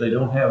think that they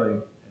don't have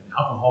an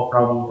alcohol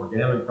problem or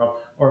gambling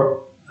problem,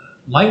 or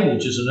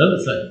language is another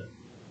thing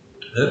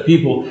that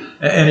people,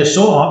 and it's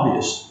so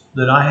obvious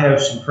that I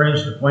have some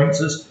friends and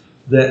acquaintances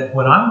that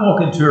when I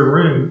walk into a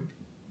room,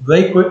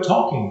 they quit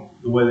talking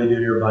the way they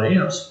did everybody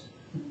else.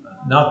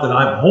 Not that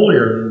I'm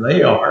holier than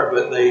they are,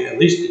 but they, at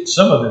least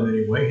some of them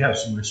anyway, have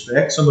some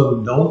respect. Some of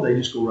them don't. They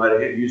just go right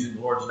ahead using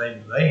the Lord's name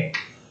in vain.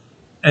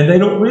 And they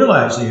don't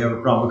realize they have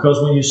a problem,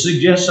 because when you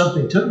suggest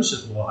something to them, they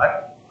say, well,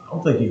 I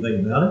don't think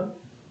anything about it.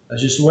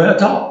 That's just the way I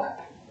talk.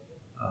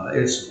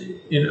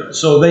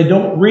 So they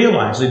don't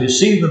realize, they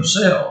deceive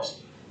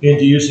themselves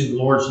into using the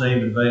Lord's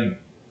name in vain.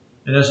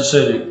 And as I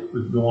said, it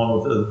would go on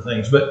with other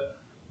things, but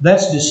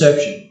that's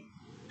deception.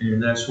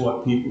 And that's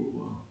what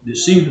people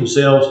deceive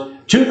themselves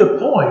to the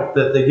point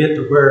that they get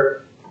to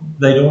where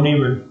they don't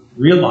even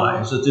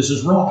realize that this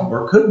is wrong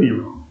or could be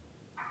wrong.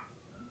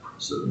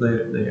 So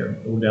they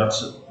have no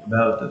doubts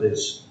about it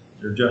that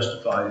they're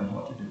justified in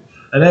what they do.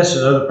 And that's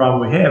another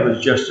problem we have,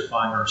 is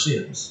justifying our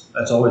sins.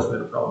 That's always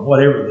been a problem,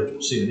 whatever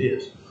the sin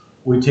is.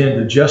 We tend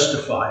to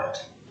justify it,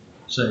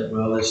 saying,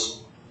 well,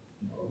 this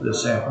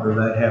happened or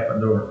that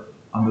happened, or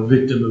I'm a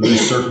victim of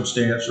this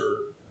circumstance,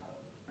 or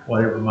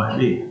whatever it might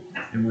be.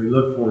 And we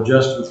look for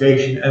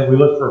justification, and we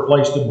look for a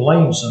place to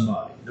blame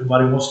somebody.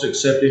 Nobody wants to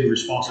accept any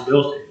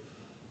responsibility.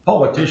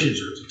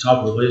 Politicians are at the top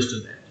of the list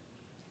in that.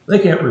 They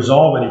can't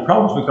resolve any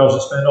problems because they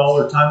spend all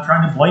their time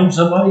trying to blame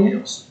somebody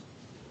else.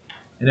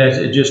 And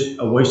it's just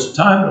a waste of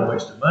time and a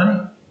waste of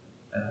money.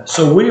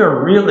 So we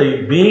are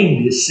really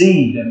being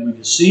deceived, and we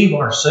deceive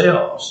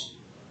ourselves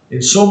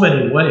in so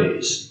many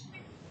ways.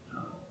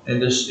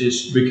 And this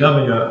is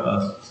becoming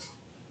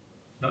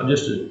not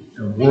just a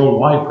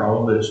worldwide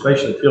problem, but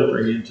especially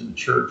filtering into the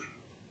church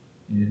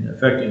and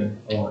affecting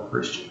a lot of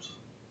Christians.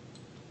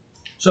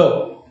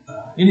 So,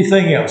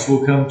 anything else?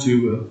 We'll come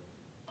to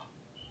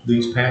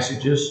these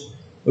passages.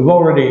 We've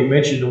already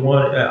mentioned the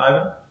one,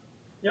 Ivan?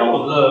 Yeah, it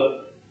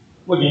was,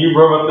 when you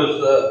brought up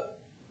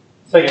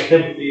this 2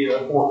 Timothy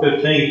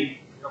 4:15,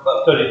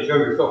 about studying to show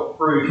yourself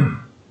approved.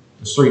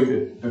 It's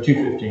 2:15.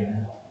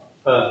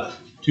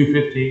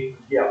 2:15?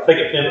 Yeah, 2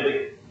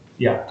 Timothy.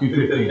 Yeah,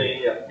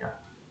 2:15.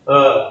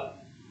 Yeah.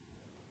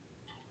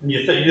 And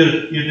you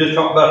just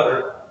talked about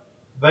their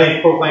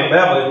vain proclaimed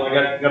babblings, and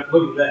I got to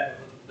look at that.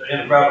 The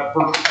end about the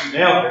first few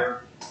down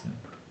there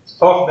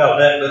talks about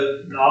that,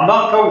 but I'm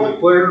not totally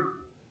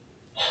clear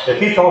if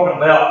he's talking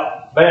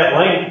about bad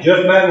language,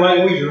 just bad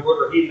language, or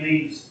whether he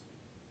means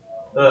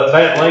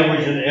bad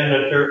language and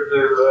that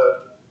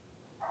they're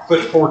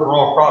putting forth the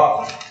wrong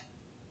prophecy.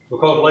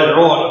 Because later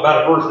on,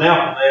 about a verse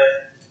down from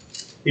that,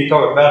 he's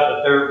talking about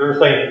that they're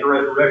saying that the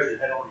resurrection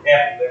had already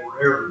happened. They were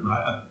there.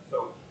 Right.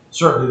 So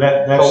certainly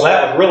that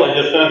was really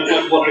just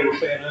what they were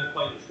saying,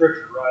 unclean the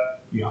scripture, right?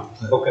 Yeah.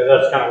 Okay,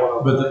 that's kind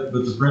of what But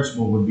the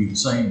principle would be the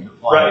same to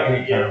apply to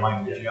any kind of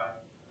language, yeah.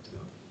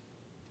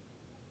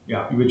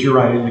 Yeah, but you're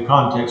right, in the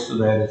context of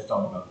that, it's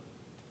talking about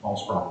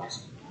false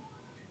prophets.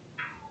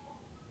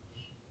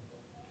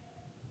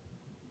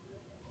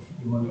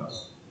 Anyone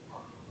else?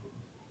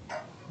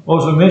 Well,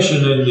 as I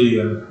mentioned in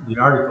the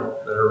article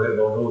that I read,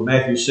 I'll go to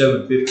Matthew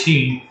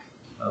 7:15.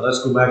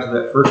 Let's go back to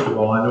that first of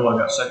all. I know I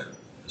got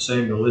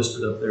Samuel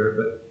listed up there,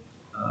 but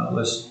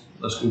let's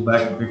go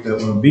back and pick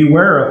that one.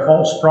 Beware of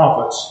false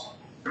prophets,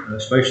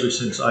 especially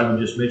since Ivan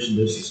just mentioned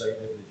this in 2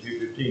 Timothy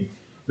 2:15.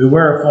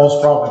 Beware of false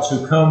prophets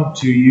who come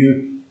to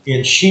you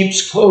in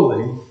sheep's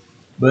clothing,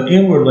 but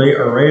inwardly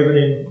are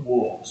ravening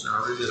wolves. And I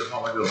read that a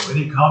while ago.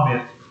 Any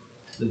comment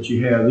that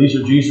you have? These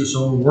are Jesus'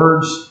 own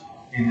words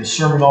in the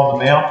Sermon on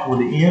the Mount, or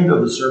the end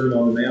of the Sermon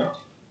on the Mount,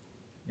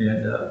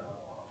 and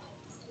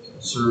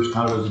serves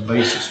kind of as a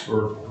basis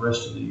for the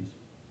rest of these.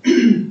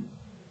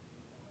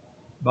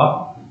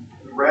 Bob?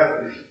 The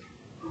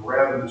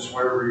ravenous,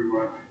 however you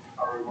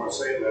want to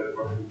say that,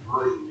 what the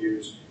version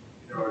use,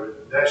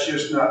 that's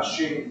just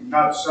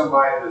not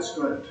somebody that's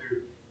going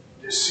to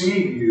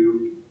deceive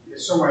you.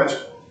 It's somebody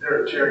that's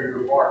there to tear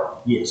you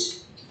apart.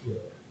 Yes. Yeah.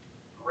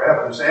 A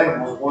ravenous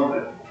animal is one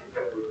that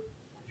would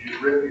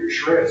rip your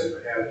shreds if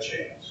it had a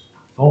chance.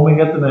 Foaming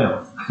at the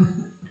mouth.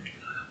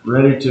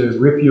 Ready to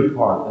rip you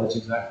apart. That's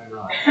exactly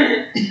right.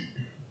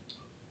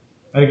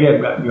 And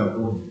again, go ahead.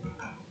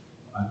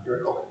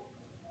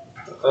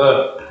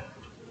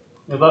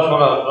 That's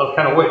what I was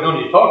kind of waiting on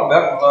you to talk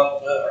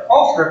about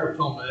false records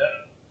on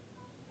that.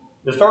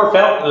 It starts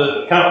out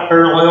kind of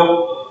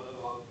parallel,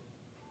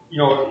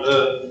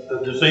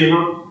 the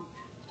deceiver,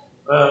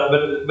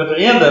 but the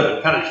end of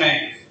it kind of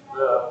changes.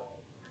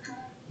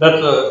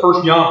 That's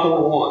 1 John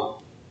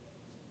 4:1.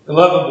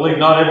 11, believe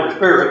not every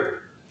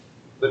spirit,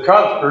 but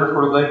try the spirits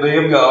whether they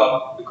be of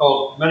God,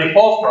 because many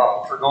false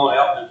prophets are going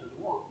out into the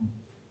world.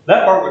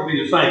 That part would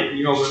be the same,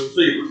 you know, with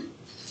deceivers.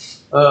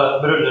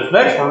 But in this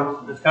next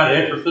one, it's kind of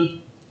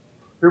interesting.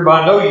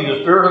 Hereby know ye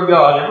the Spirit of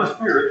God, every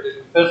spirit that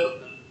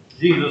confesseth that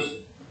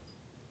Jesus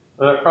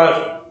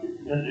Christ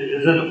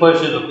is in the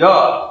flesh is of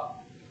God.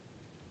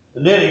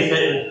 And then he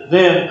said,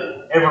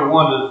 then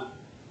everyone is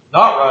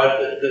not right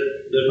that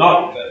does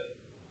not confess.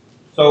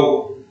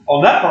 So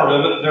on that part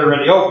of it, they're in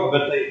the open,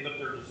 but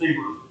they're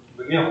deceivers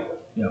to begin with.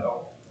 Yeah.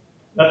 So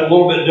that's a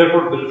little bit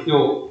different, but it's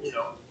still, you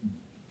know,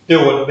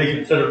 still wouldn't be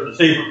considered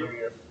deceivers, I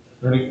guess.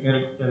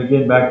 And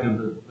again, back to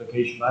the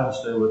vacation Bible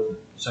study with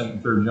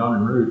 2nd, 3rd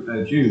John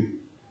and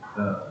Jude,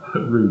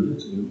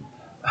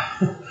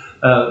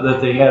 that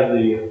they had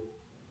the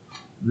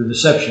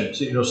deceptions.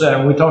 You know,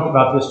 and we talked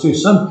about this too.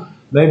 Some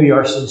maybe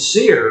are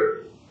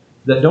sincere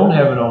that don't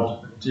have an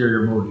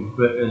ulterior motive,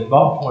 but as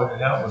Bob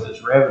pointed out, with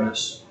this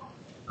ravenous,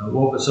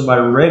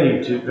 somebody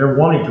they're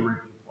wanting to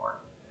rip you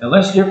apart. And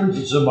that's different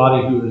than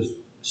somebody who is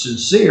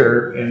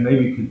sincere and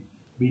maybe could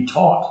be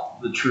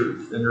taught the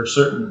truth. And there are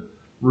certain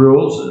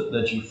rules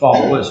that you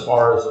follow as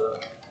far as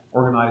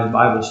organized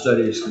Bible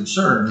study is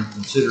concerned. You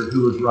consider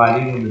who was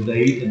writing and the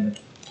date and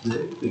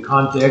the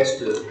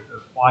context of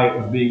why it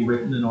was being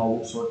written and all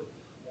that sort of thing.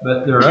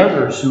 But there are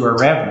others who are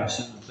ravenous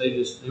and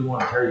they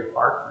want to tear you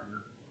apart for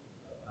your.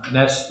 And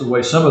that's the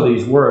way some of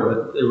these were.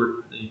 That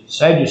the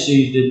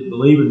Sadducees didn't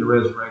believe in the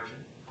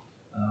resurrection,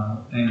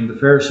 and the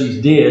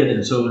Pharisees did,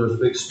 and so there was a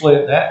big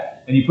split.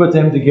 And you put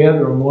them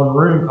together in one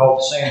room called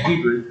the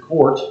Sanhedrin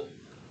court,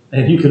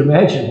 and you can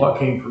imagine what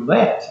came from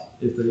that.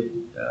 If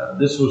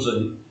this was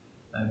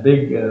a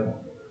big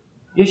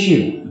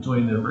issue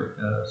between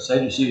the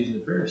Sadducees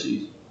and the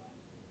Pharisees,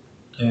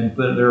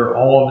 but they're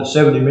all of the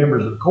 70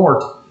 members of the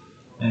court,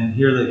 and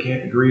here they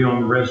can't agree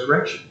on the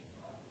resurrection.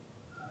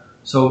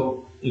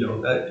 So, you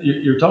know,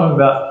 you're talking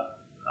about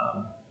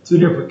two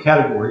different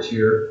categories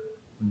here.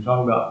 We're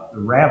talking about the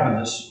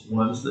ravenous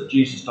ones that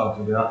Jesus talked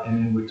about, and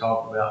then we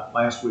talked about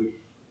last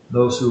week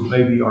those who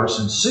maybe are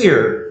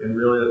sincere and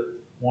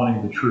really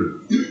wanting the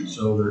truth.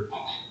 So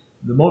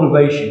the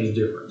motivation is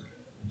different.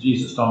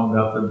 Jesus talking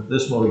about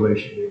this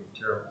motivation being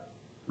terrible,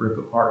 rip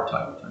apart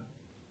type of thing.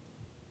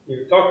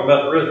 You're talking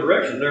about the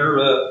resurrection.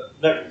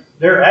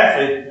 They're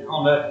actually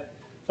on that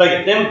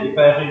 2 Timothy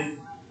passage.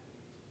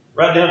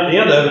 Right down at the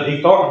end of it,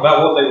 he's talking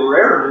about what they were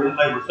erring in.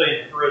 They were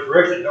saying that the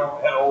resurrection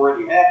had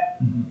already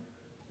happened. Mm-hmm.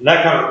 And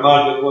that kind of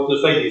reminds me of what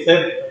this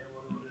 87 thing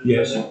was.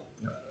 Yes.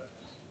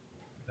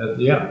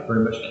 Yeah,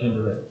 very much akin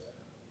to that.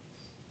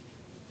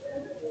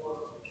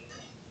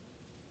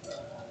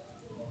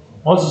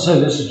 Also say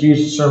this is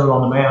Jesus' Sermon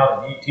on the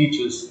Mount, and he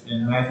teaches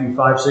in Matthew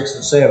 5, 6,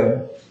 and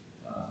 7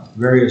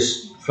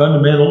 various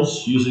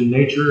fundamentals using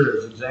nature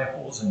as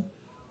examples and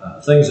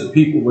things that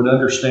people would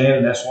understand.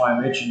 And that's why I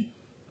mentioned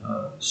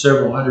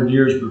several hundred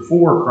years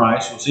before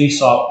Christ was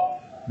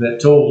Aesop that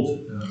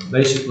told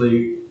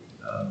basically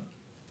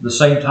the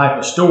same type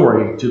of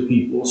story to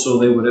people, so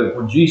they would have,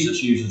 when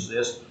Jesus uses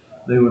this,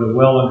 they would have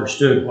well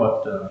understood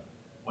what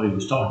he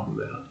was talking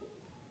about.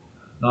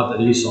 Not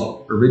that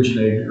Aesop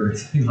originated or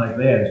anything like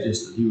that, it's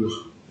just that he was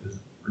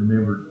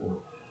remembered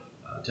for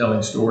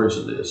telling stories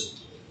of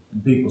this.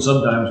 And people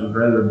sometimes would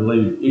rather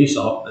believe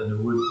Aesop than they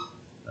would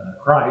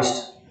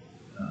Christ.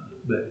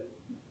 But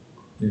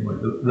anyway,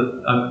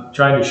 I'm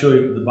trying to show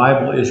you that the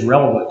Bible is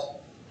relevant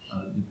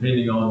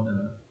depending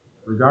on,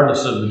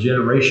 regardless of the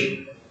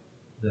generation,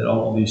 that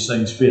all of these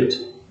things fit,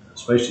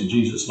 especially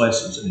Jesus'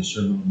 lessons in his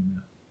Sermon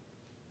on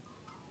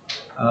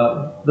the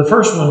Mount. The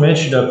first one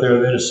mentioned up there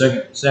then is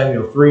 2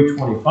 Samuel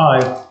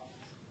 3:25.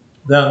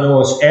 Thou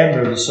knowest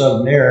Abner the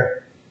son of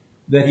Ner,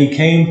 that he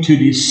came to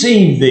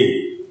deceive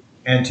thee,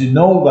 and to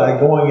know thy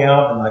going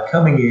out and thy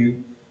coming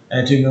in,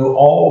 and to know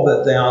all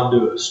that thou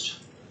doest.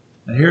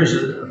 And here's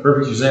a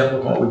perfect example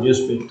of what we've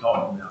just been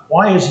talking about.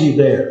 Why is he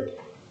there?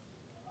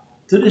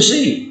 To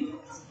deceive.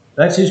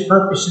 That's his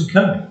purpose in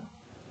coming.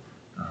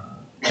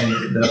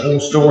 And the whole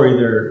story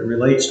there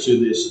relates to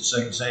this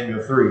in 2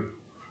 Samuel 3.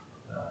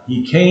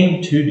 He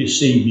came to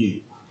deceive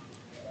you.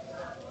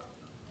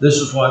 This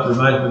is what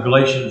reminds me of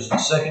Galatians, the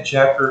 2nd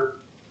chapter,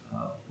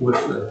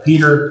 with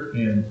Peter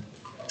and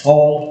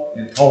Paul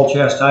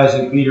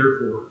chastising Peter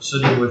for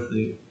sitting with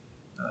the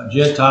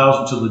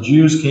Gentiles until the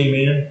Jews came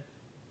in,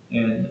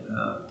 and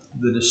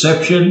the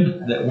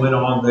deception that went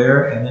on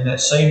there. And in that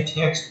same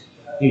text,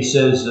 he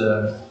says,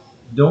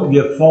 don't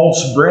give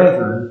false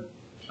brethren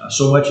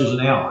so much as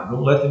an hour.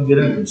 Don't let them get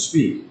up and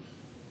speak,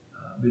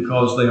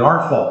 because they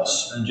are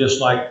false. And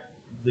just like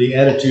the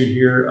attitude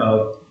here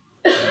of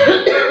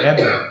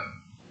Abner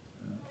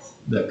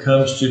that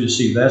comes to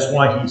deceive, that's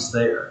why he's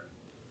there.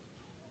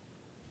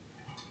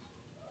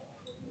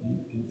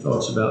 Any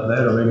thoughts about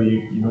that? Or maybe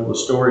you know the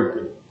story,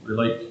 could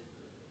relate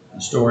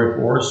the story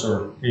for us,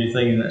 or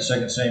anything in that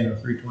 2 Samuel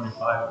 3:25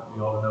 that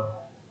we ought to know.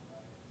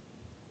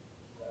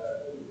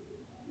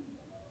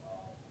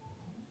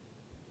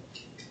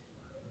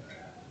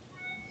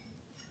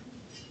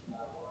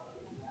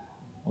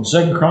 On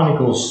 2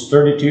 Chronicles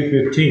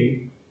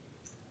 32:15,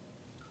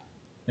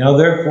 Now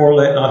therefore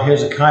let not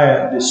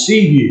Hezekiah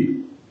deceive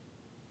you,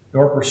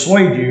 nor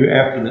persuade you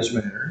after this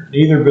manner,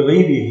 neither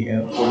believe ye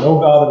him, for no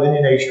God of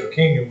any nation or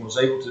kingdom was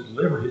able to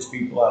deliver his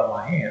people out of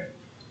my hand,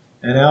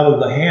 and out of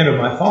the hand of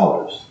my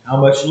fathers. How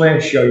much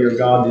less shall your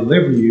God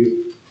deliver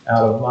you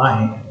out of my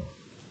hand?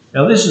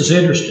 Now this is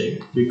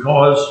interesting,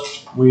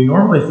 because we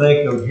normally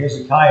think of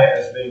Hezekiah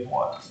as being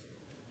what?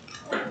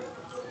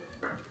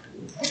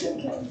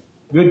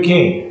 Good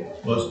king.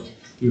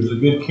 He was a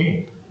good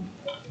king.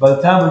 By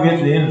the time we get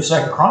to the end of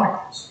 2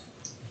 Chronicles,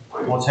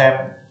 what's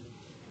happened?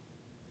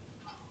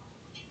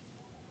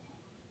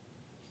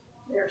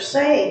 They're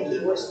saying he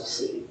was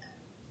deceived.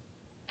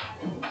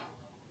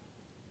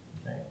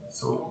 Okay.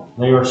 So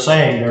they are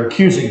saying, they're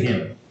accusing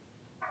him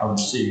of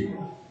deceiving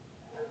him.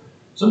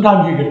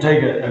 Sometimes you can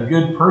take a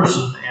good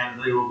person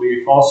and there will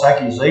be false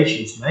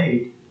accusations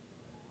made.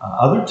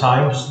 Other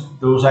times,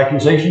 those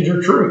accusations are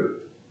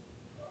true.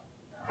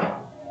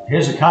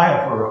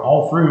 Hezekiah, for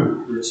all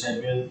through this,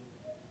 had been,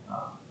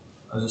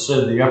 as I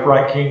said, the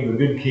upright king, the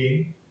good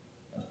king,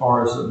 as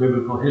far as the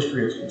biblical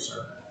history is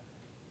concerned.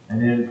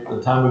 And then by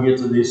the time we get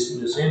to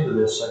this end of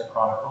this 2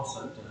 Chronicles,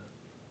 that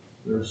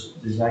there's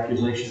these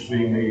accusations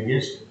being made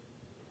against him.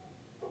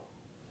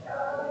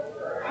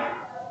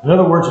 In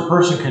other words, a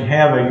person can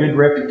have a good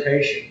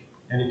reputation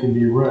and it can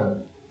be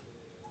ruined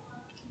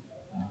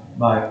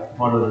by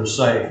what others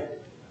say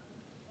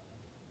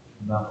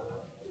about them.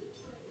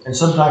 And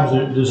sometimes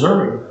they're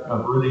deserving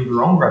of ruining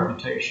their own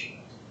reputation.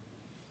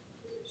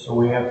 So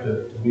we have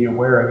to be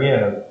aware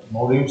again of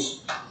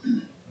motives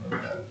and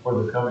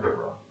where they're coming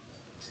from.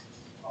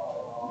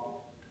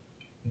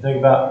 You think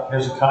about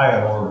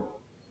Hezekiah or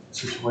the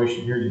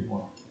situation here you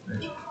want to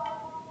mention.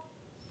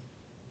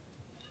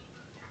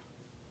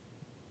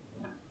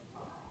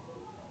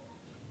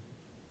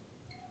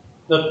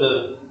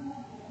 That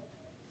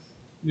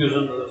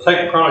using the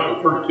 2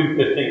 Chronicles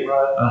 32:15,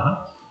 right?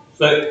 Uh-huh.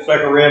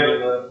 Zechariah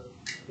and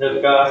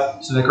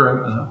Hezekiah.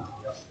 Zechariah,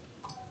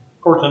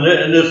 Of course, in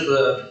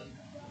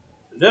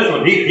this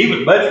one, he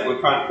was basically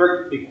trying to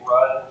trick the people,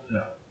 right?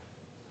 Yeah.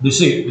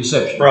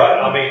 Deception. Right.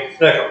 I mean,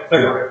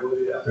 Zechariah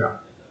would, yeah. Yeah.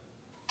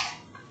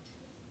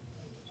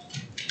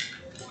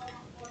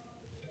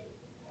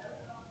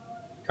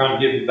 Trying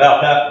to get him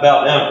bow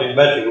down to him,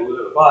 basically with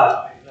a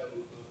fight. That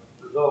was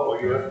the result,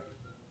 I guess,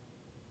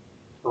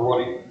 for what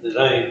his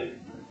aim.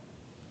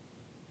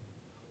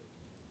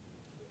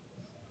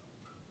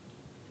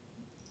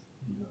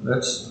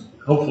 That's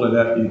hopefully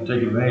that you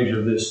take advantage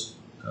of this,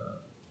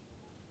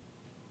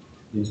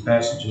 these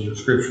passages of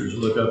scriptures,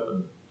 look up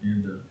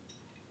and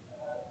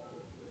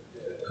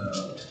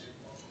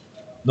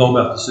know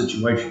about the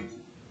situation,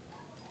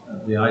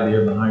 the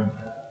idea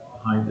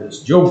behind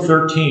this. Job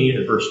 13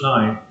 at verse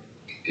 9,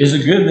 is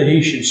it good that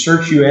he should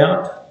search you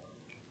out?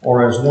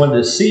 Or as one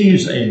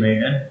deceives a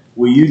man,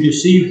 will you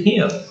deceive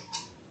him?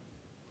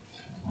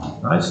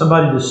 Right?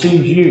 Somebody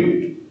deceives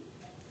you.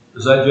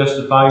 Does that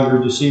justify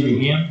your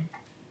deceiving him?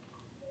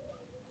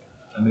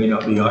 That may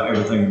not be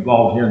everything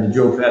involved here in the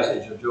Job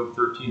passage of Job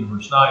 13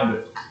 verse 9,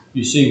 but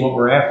you see what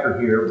we're after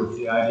here with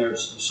the idea of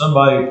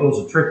somebody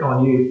pulls a trick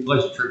on you,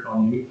 plays a trick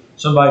on you,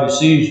 somebody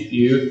deceives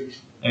you,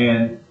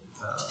 and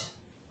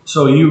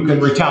so you can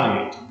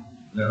retaliate. Is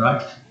that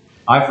right?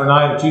 Eye for an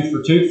eye and a tooth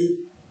for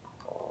tooth.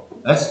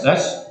 That's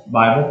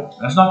Bible.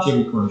 That's not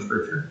Jimmy Corner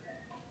scripture.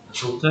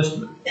 That's Old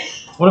Testament.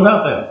 What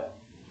about that?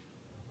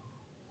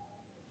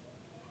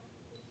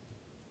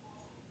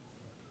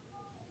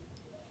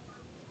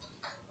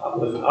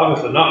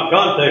 Obviously not in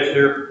context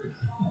here.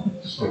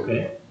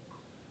 Okay.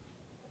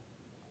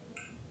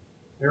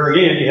 Here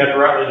again, you have to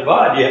rightly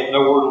divide. You have to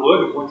know where to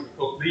look at what you're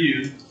supposed to be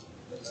using.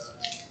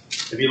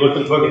 If you look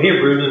in the book of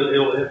Hebrews,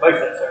 it'll face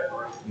that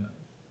separation.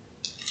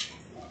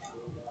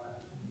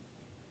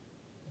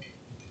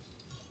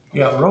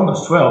 Yeah,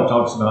 Romans 12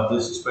 talks about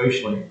this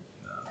especially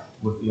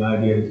with the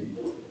idea,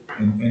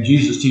 and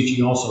Jesus'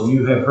 teaching also,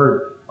 you have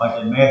heard,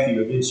 like in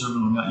Matthew, again, Sermon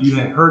on the Mount, you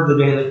have heard that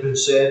it has been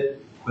said,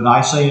 but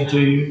I say unto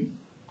you,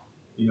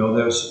 you know,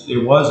 it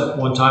was at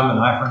one time an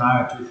eye for an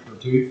eye, a tooth for a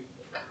tooth,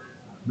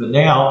 but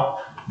now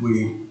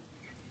we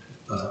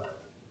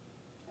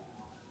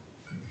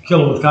kill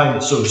them with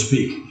kindness, so to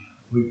speak.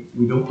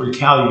 We don't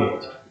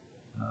retaliate.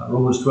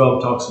 Romans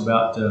 12 talks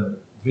about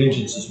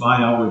vengeance is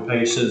mine, I will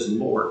repay, says the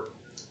Lord.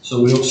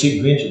 So we don't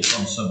seek vengeance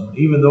on someone,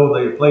 even though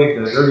they played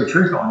a dirty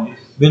trick on you,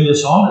 been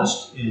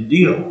dishonest in a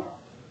deal,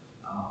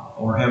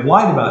 or have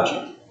lied about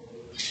you.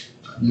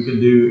 You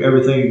can do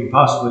everything you can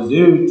possibly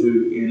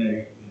do in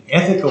an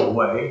ethical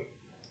way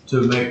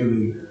to make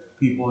the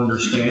people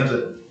understand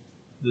that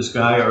this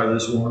guy or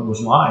this woman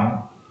was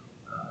lying,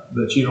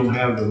 but you don't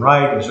have the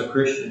right as a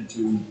Christian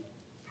to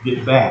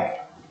get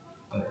back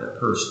at that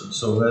person.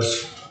 So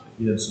that's,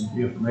 you had some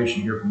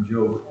information here from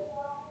Job.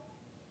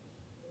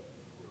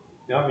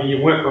 I mean,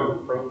 you went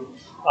from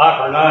eye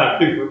for an eye and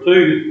tooth for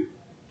tooth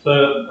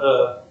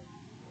to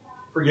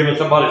forgiving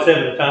somebody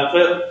 70 times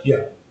 7.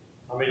 Yeah.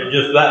 I mean, it's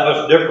just that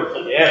much difference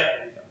in the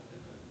attitude.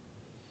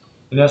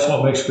 And that's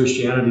what makes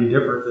Christianity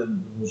different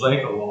than the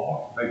Mosaic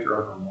law,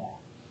 patriarchal law.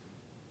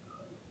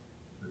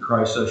 that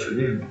Christ ushered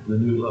in, the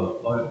new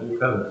law, the new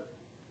covenant.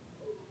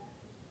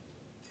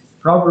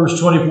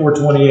 Proverbs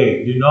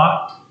 24:28, be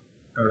not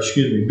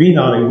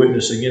a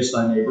witness against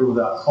thy neighbor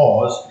without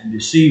cause, and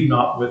deceive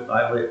not with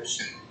thy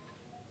lips.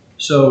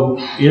 So,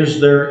 is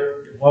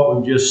there, what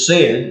we've just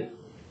said,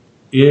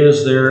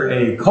 is there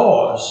a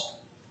cause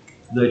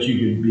that you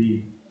could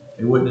be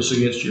a witness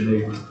against your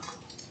neighbor?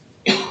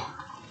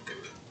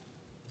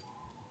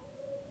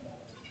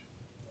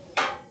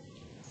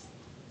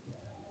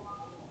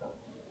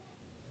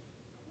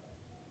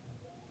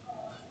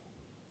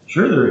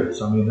 Sure there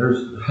is. I mean,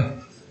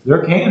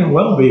 there can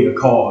well be a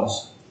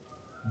cause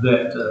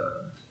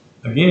that,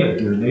 again,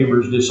 if your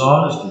neighbor is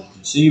dishonest, or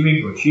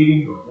deceiving, or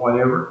cheating, or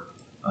whatever,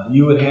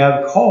 you would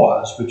have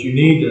cause, but you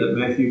need to,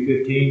 Matthew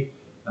 15,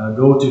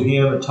 go to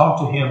him and talk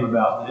to him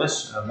about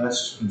this.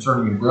 That's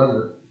concerning your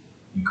brother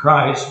in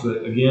Christ,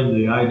 but again,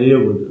 the idea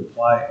would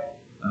apply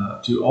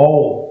to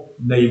all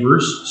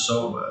neighbors,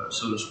 so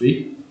to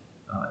speak.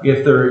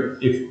 If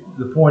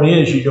the point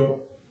is you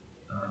don't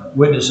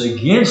witness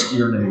against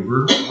your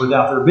neighbor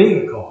without there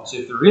being a cause.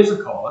 If there is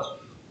a cause,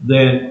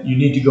 then you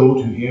need to go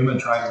to him and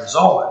try to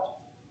resolve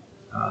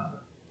it.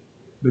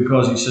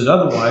 Because he said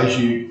otherwise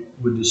you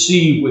would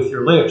deceive with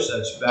your lips.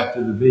 That's back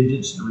to the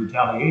vengeance and the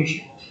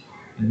retaliation.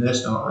 And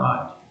that's not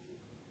right.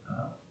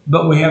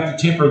 But we have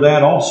to temper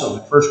that also.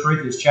 In 1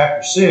 Corinthians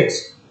chapter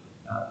 6,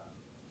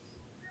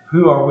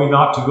 who are we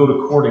not to go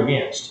to court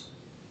against?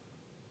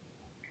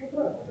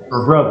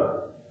 Or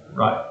brother,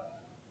 right?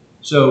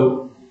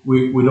 So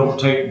we don't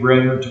take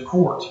brethren to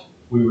court.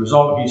 We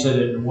resolve, he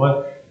said in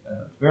one,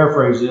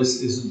 paraphrase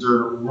this, isn't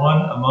there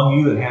one among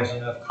you that has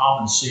enough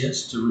common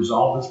sense to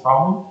resolve this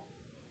problem?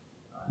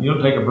 You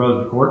don't take a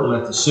brother to court and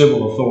let the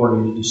civil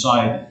authority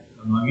decide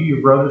among you.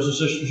 Your brothers and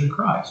sisters in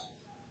Christ.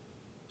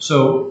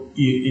 So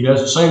he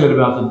doesn't say that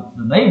about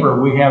the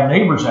neighbor. We have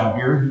neighbors out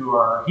here who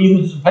are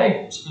heathens and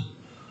pagans.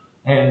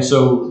 And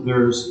so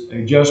there's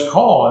a just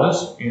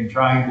cause in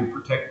trying to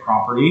protect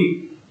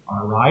property,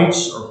 our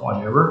rights, or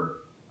whatever.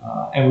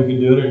 And we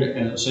can do it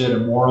in, as I said, a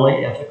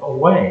morally ethical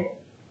way.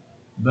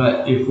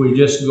 But if we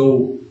just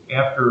go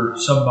after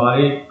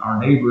somebody, our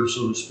neighbor,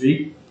 so to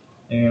speak,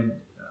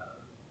 and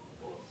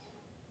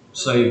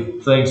say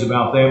things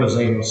about them as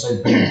they will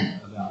say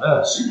things about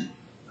us,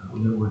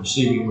 then we're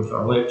deceiving with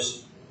our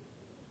lips.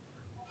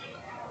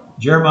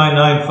 Jeremiah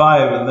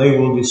 9:5, and they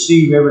will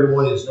deceive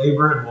everyone his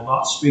neighbor and will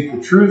not speak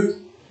the truth.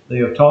 They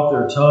have taught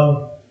their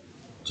tongue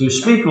to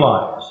speak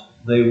lies.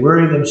 They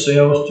weary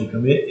themselves to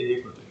commit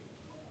iniquity.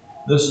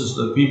 This is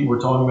the people we're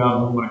talking about a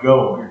moment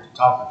ago here at the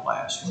top of the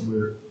class, when we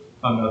were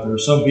talking about there are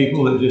some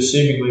people that just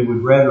seemingly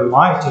would rather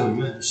lie to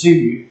you and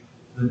deceive you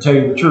than tell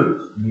you the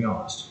truth and be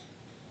honest.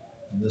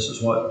 And this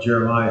is what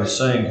Jeremiah is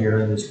saying here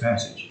in this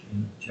passage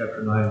in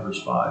chapter 9,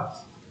 verse 5.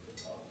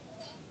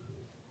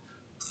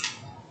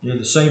 In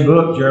the same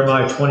book,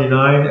 Jeremiah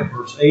 29 and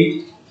verse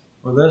 8,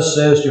 for thus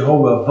says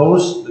Jehovah of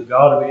hosts, the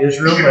God of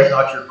Israel, let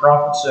not your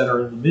prophets that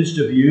are in the midst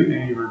of you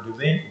and your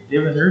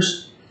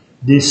diviners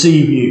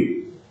deceive you.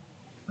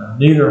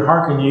 Neither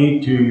hearken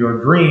ye to your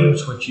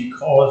dreams which ye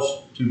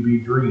cause to be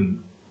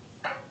dreamed.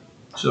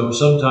 So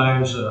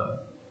sometimes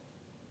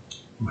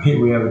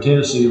we have a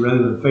tendency,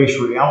 rather than face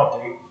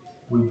reality,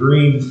 we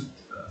dream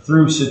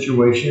through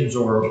situations,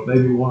 or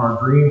maybe we want our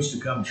dreams to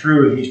come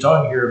true. And he's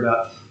talking here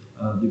about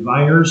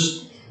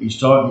diviners. He's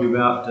talking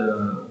about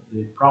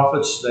the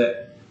prophets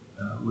that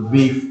would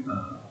be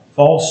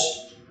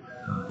false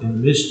in the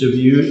midst of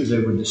you. They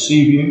would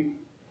deceive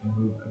you. And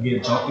we've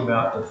again talked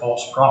about the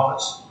false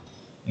prophets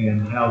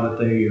and how that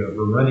they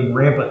were running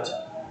rampant.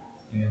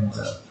 And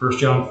 1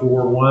 John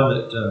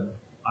 4:1 that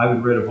I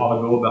read a while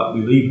ago about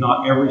believe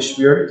not every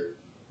spirit,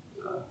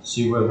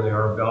 see whether they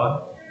are of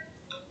God.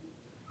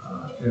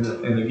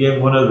 And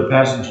again, one other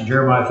passage in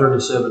Jeremiah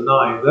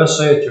 37:9, thus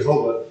saith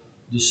Jehovah,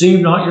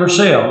 deceive not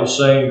yourselves,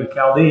 saying the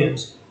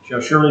Chaldeans shall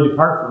surely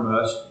depart from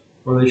us,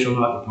 for they shall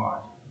not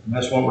depart. And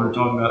that's what we were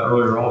talking about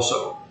earlier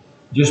also.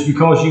 Just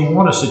because you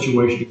want a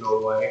situation to go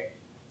away,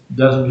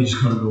 doesn't mean it's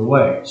going to go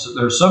away. So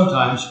there's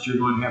sometimes that you're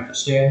going to have to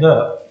stand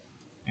up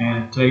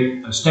and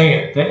take a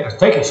stand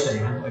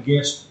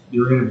against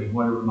your enemy,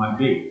 whatever it might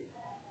be.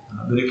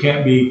 But it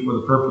can't be for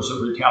the purpose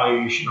of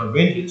retaliation or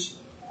vengeance.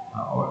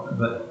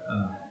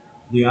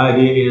 The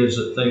idea is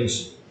that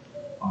things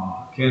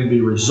can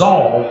be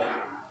resolved,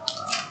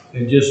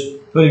 and just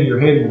putting your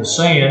head in the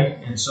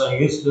sand and saying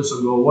this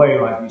will go away,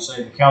 like you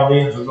say, the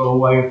Chaldeans will go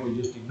away if we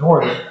just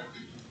ignore them.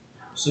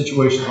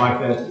 Situations like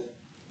that,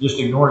 just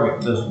ignoring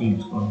it doesn't mean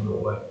it's going to go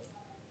away.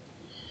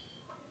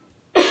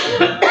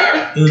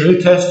 In the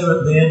New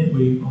Testament, then,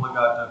 we've only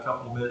got a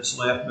couple of minutes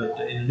left,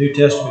 but in the New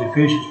Testament,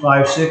 Ephesians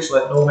 5:6,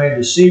 let no man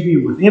deceive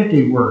you with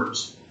empty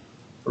words,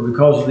 for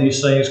because of these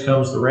things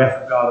comes the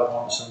wrath of God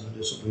upon the sons of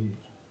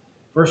disobedience.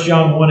 1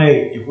 John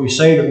 1:8, if we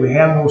say that we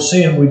have no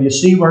sin, we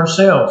deceive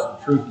ourselves, and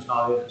the truth is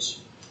not in us.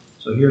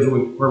 So here's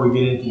where we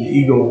get into the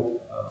ego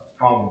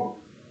problem.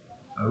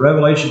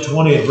 Revelation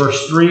 20 and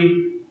verse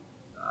 3,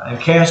 and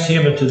cast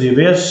him into the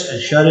abyss, and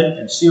shut it,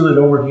 and seal it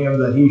over him,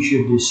 that he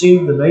should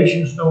deceive the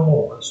nations no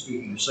more.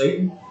 Speaking of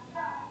Satan.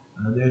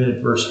 And then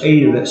in verse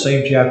 8 of that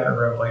same chapter in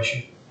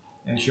Revelation,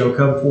 and shall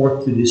come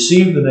forth to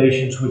deceive the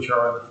nations which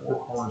are in the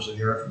four corners of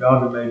the earth.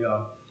 God will make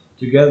God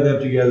to gather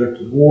them together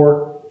to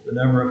war, the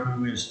number of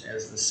whom is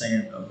as the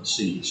sand of the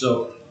sea.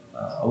 So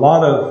a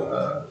lot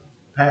of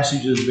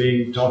passages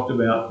being talked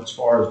about as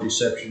far as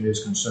deception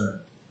is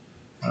concerned.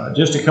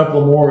 Just a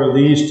couple more of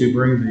these to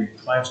bring the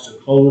class to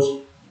a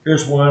close.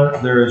 Here's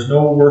one. There is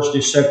no worse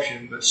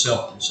deception but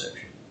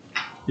self-deception.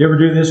 You ever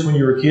do this when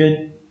you were a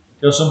kid?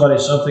 Tell somebody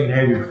something and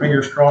have your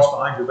fingers crossed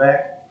behind your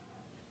back?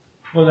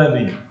 What does that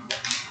mean?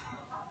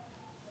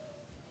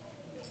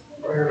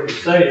 Whatever you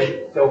say,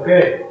 it's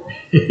okay.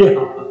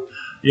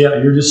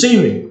 Yeah, you're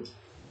deceiving.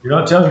 You're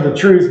not telling the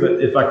truth,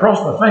 but if I cross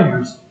my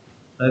fingers,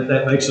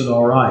 that makes it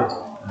all right.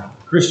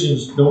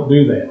 Christians don't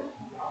do that.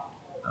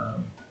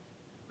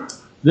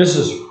 This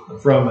is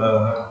from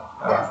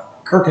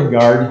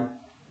Kierkegaard,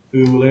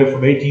 who lived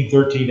from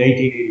 1813 to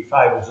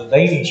 1885. He was a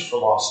Danish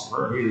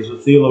philosopher. He was a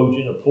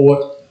theologian, a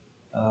poet,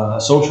 a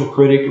social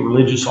critic, a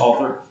religious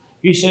author.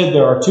 He said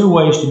there are two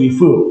ways to be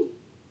fooled.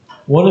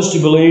 One is to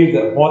believe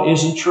that what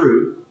isn't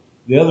true.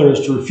 The other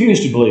is to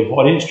refuse to believe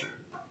what is true.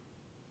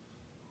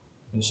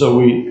 And so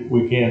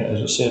we can, as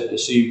I said,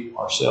 deceive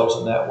ourselves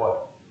in that way.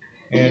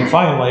 And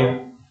finally,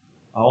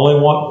 I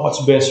only want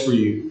what's best for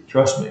you.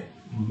 Trust me.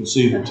 You can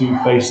see the two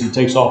faces. He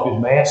takes off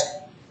his mask.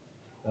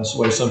 That's the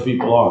way some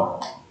people are.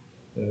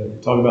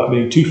 Talk about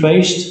being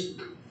two-faced.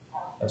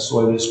 That's the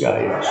way this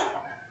guy is.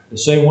 They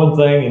say one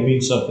thing and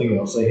mean something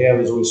else. They have,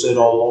 as we said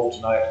all along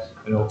tonight,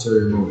 an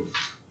ulterior motive.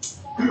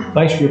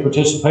 Thanks for your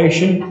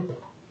participation.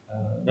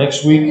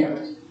 Next week,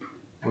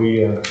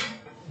 we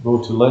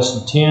go to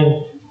lesson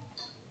 10,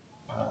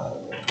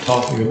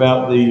 talking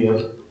about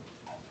the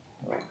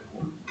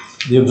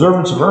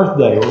observance of Earth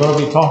Day. We're going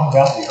to be talking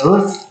about the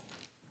Earth,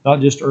 not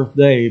just Earth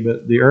Day,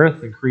 but the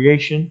Earth and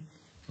creation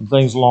and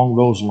things along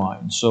those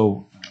lines.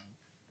 So,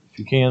 if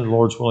you can, the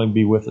Lord's willing,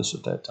 be with us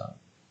at that time.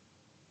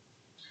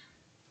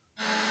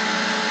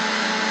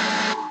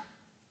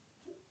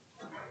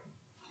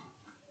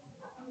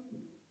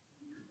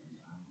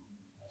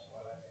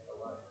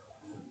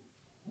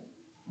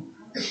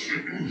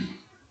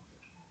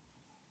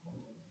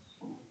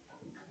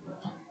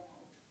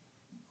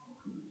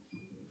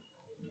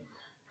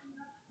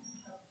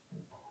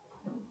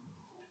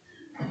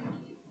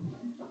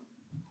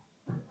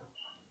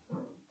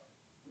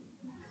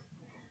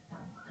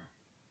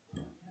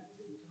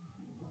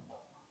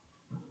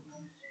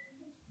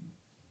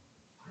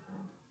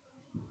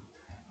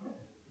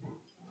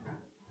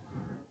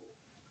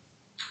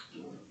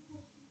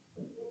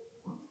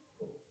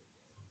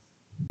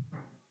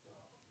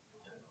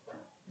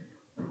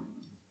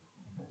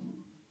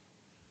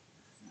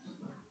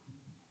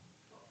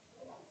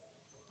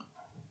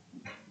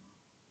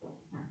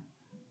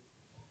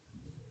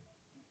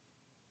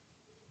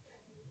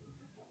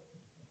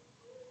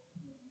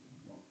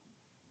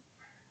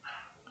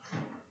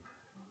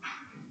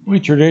 We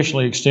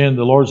traditionally extend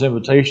the Lord's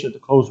invitation at the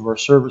close of our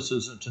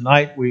services, and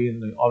tonight we in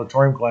the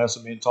auditorium class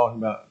have been talking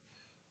about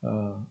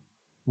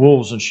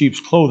wolves in sheep's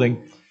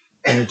clothing,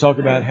 and we talk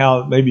about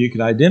how maybe you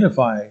could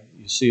identify,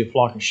 you see a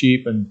flock of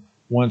sheep and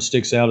one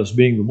sticks out as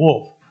being the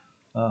wolf.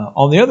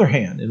 On the other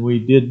hand, and we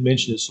did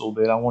mention this a little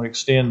bit, I want to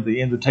extend the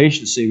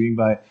invitation this evening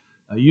by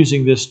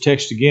using this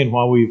text again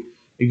while we've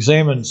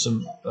examined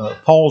some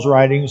Paul's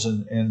writings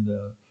and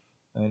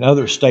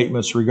other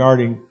statements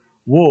regarding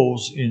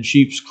wolves in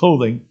sheep's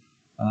clothing.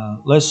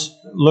 Let's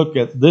look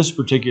at this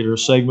particular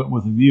segment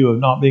with a view of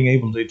not being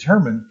able to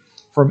determine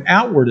from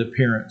outward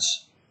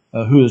appearance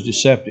who is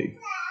deceptive.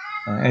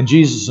 And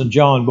Jesus and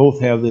John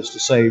both have this to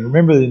say.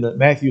 Remember in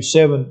Matthew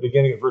 7,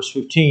 beginning at verse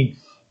 15,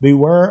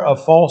 beware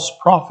of false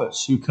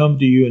prophets who come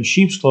to you in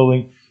sheep's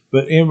clothing,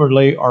 but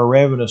inwardly are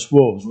ravenous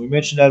wolves. We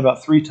mentioned that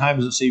about 3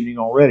 times this evening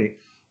already.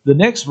 The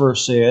next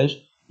verse says,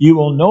 you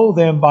will know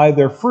them by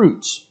their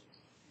fruits.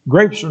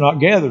 Grapes are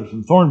not gathered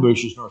from thorn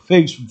bushes, nor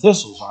figs from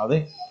thistles, are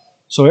they?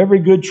 So every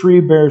good tree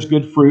bears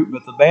good fruit,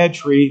 but the bad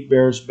tree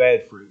bears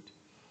bad fruit.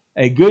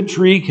 A good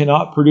tree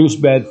cannot produce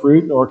bad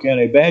fruit, nor can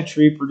a bad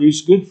tree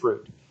produce good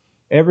fruit.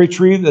 Every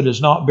tree that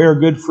does not bear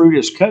good fruit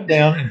is cut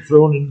down and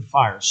thrown into the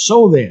fire.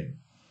 So then,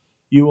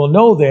 you will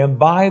know them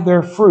by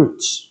their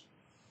fruits.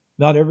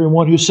 Not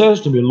everyone who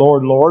says to me,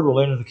 Lord, Lord, will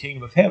enter the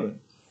kingdom of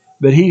heaven,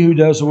 but he who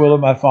does the will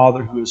of my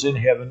Father who is in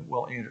heaven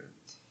will enter.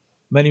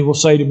 Many will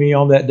say to me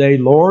on that day,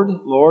 Lord,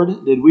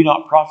 Lord, did we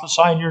not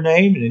prophesy in your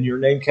name, and in your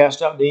name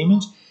cast out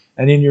demons,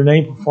 and in your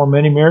name perform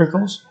many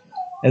miracles?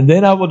 And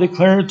then I will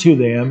declare to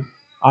them,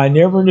 I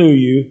never knew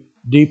you.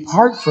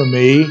 Depart from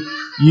me,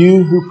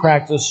 you who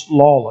practice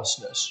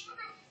lawlessness.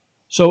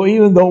 So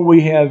even though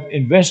we have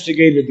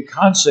investigated the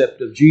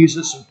concept of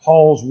Jesus and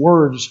Paul's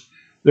words,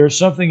 there's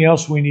something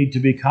else we need to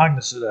be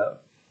cognizant of.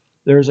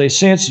 There's a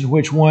sense in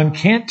which one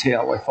can't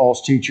tell a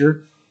false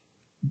teacher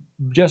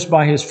just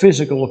by his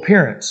physical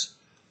appearance.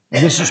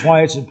 And this is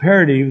why it's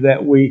imperative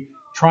that we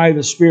try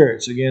the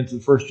spirits, again, to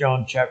 1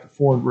 John chapter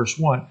 4 and verse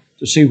 1,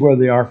 to see where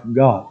they are from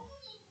God.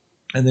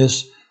 And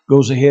this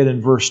goes ahead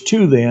in verse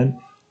 2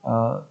 then,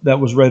 that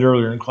was read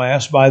earlier in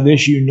class. By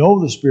this you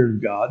know the Spirit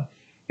of God.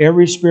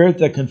 Every spirit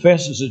that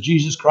confesses that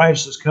Jesus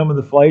Christ has come in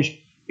the flesh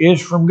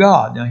is from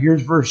God. Now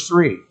here's verse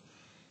 3.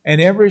 And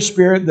every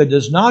spirit that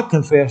does not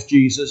confess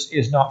Jesus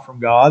is not from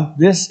God.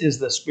 This is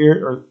the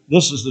spirit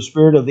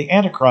of the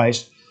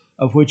Antichrist,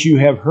 of which you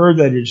have heard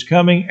that it is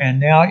coming, and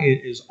now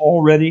it is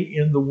already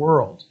in the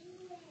world.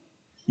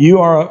 You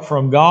are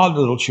from God,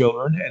 little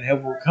children, and have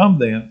overcome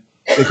them,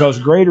 because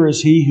greater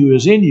is he who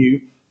is in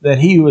you than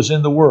he who is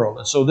in the world.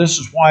 And so this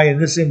is why in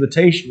this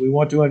invitation we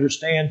want to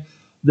understand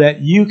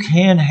that you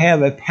can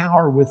have a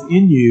power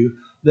within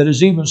you that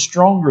is even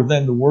stronger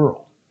than the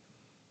world.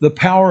 The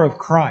power of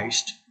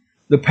Christ,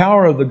 the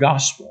power of the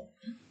gospel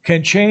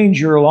can change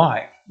your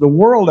life. The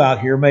world out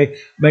here may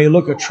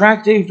look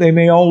attractive. They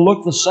may all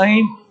look the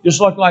same,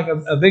 just look like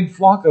a big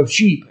flock of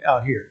sheep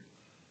out here.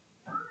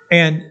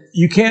 And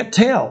you can't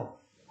tell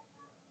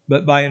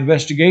but by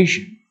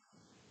investigation.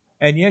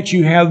 And yet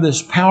you have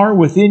this power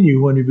within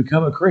you when you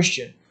become a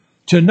Christian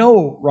to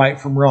know right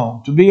from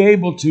wrong, to be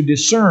able to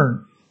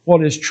discern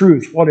what is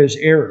truth, what is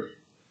error.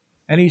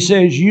 And he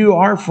says, you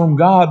are from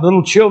God,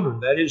 little children,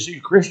 that is,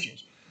 you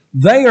Christians.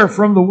 They are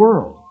from the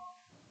world.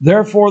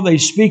 Therefore they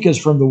speak as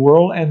from the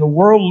world, and the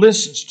world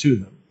listens to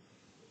them.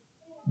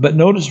 But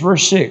notice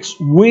verse 6.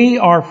 We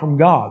are from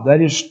God.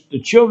 That is, the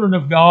children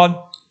of God.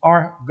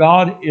 Our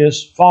God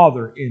is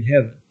Father in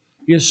heaven.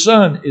 His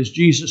Son is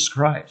Jesus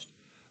Christ.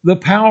 The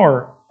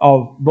power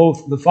of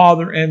both the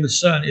Father and the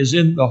Son is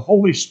in the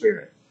Holy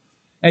Spirit.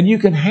 And you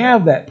can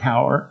have that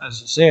power,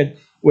 as I said,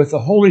 with the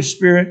Holy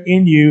Spirit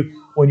in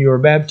you when you are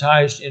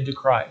baptized into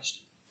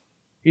Christ.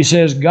 He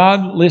says,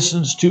 God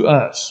listens to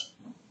us.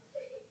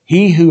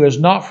 He who is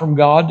not from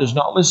God does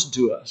not listen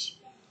to us.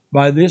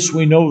 By this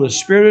we know the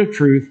spirit of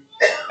truth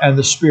and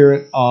the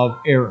spirit of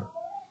error.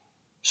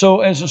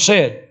 So, as I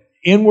said,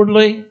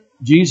 inwardly,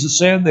 Jesus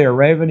said they are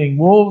ravening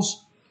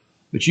wolves,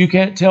 but you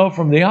can't tell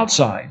from the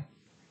outside.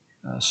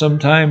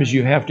 Sometimes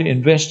you have to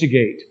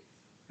investigate,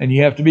 and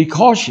you have to be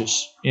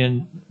cautious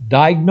in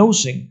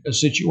diagnosing a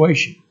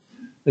situation,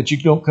 that you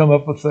don't come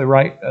up with the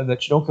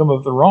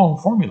wrong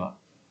formula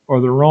or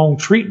the wrong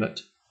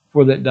treatment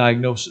for that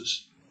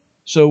diagnosis.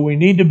 So we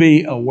need to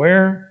be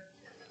aware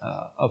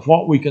of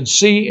what we can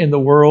see in the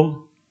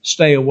world,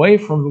 stay away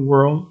from the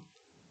world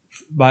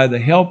by the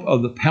help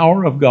of the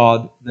power of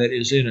God that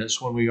is in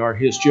us when we are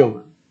His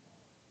children.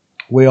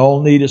 We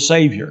all need a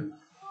Savior.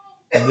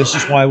 And this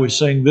is why we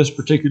sing this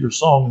particular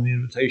song in the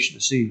invitation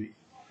this evening.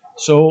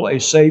 Soul, a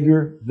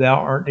Savior thou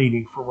art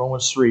needing, from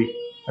Romans 3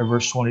 and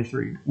verse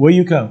 23. Will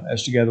you come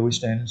as together we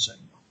stand and sing?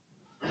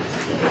 Soul,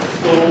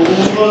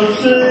 a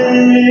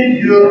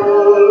Savior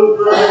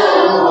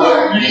thou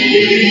art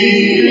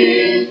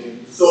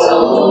needing.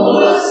 Soul,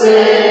 a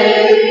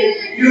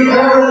Savior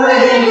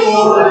waits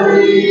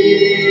for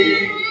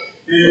thee.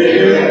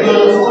 Hear the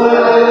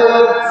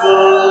words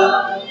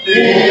of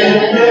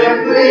tender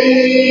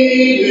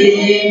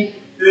pleading.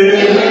 Hear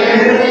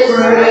His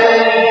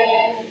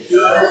praise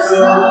just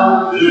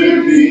come to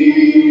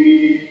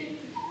thee.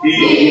 He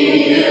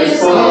is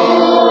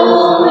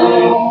calling,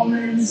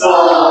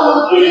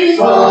 softly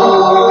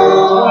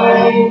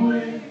calling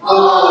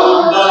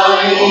on thy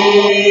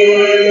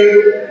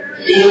ear.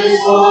 His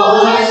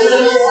voice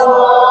is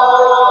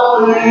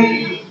calling.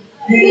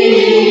 He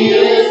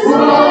is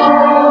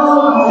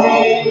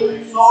calling,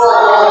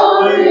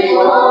 softly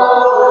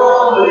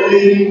calling.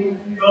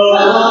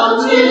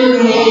 Come to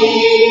me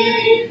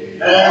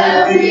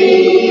and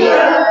be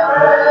at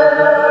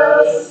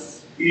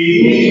rest.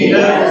 He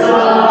has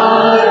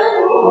died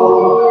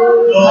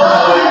for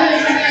thy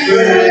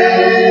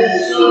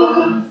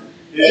transgressions.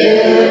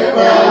 If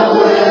thou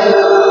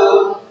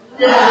wilt,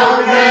 thou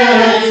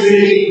canst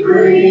be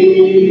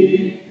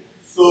free.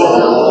 So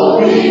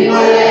we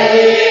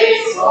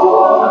wait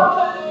for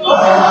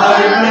thy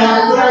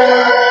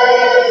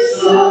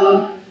confession,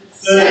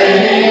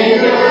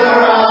 Savior,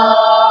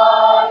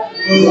 I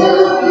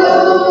will go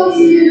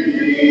to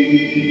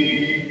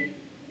thee.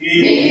 He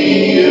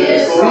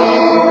is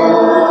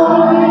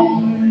calling,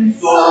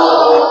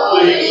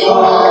 softly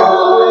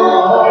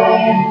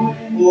calling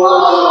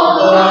on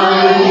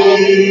thy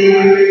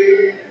ear.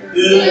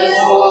 His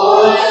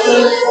voice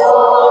is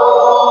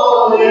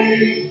calling.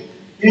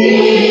 He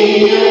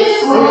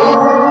is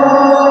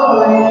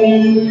calling,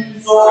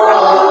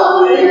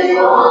 softly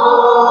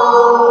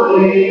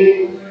calling.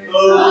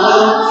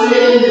 Come to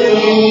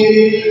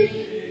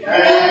me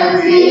and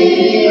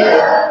be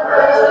at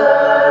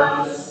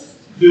rest.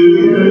 Do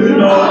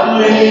not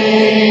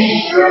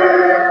linger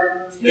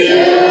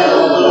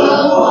till the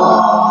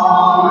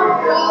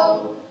morrow.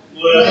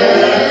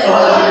 Let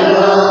thy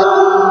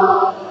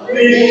love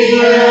be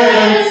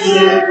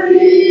answered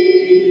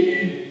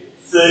thee.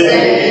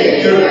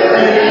 Savior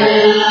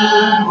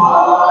and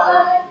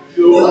my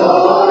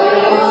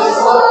joyous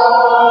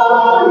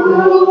sorrow,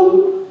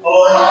 I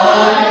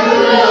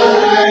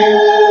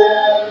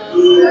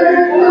will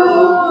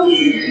go to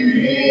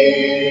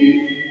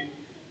thee.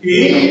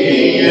 He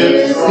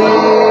is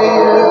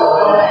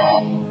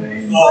calling,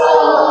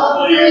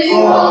 softly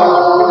calling.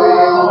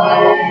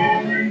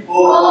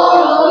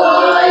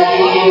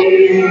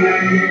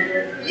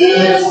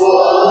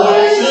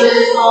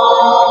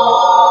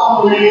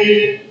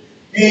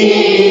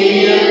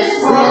 He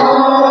is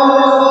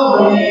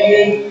calling,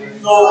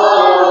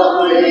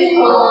 softly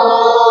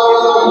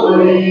calling,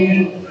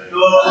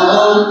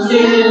 come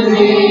to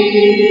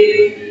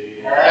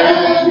me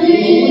and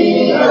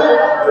be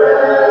at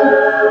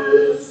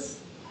rest.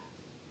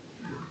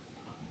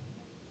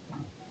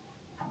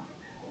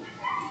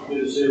 Good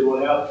to see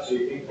everyone out this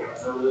evening. I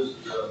know this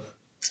is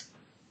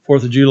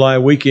 4th of July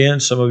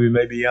weekend. Some of you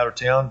may be out of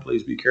town.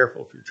 Please be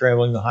careful if you're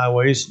traveling the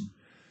highways.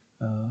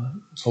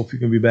 Hope you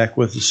can be back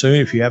with us soon.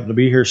 If you happen to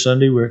be here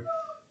Sunday, we're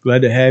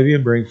glad to have you.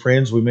 Bring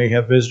friends. We may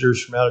have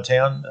visitors from out of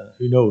town.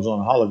 Who knows, on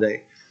a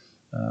holiday.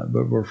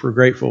 But we're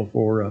grateful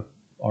for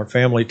our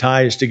family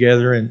ties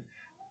together, and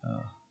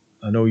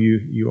I know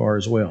you are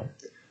as well.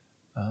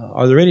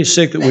 Are there any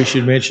sick that we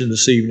should mention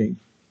this evening?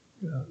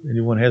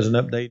 Anyone has an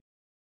update?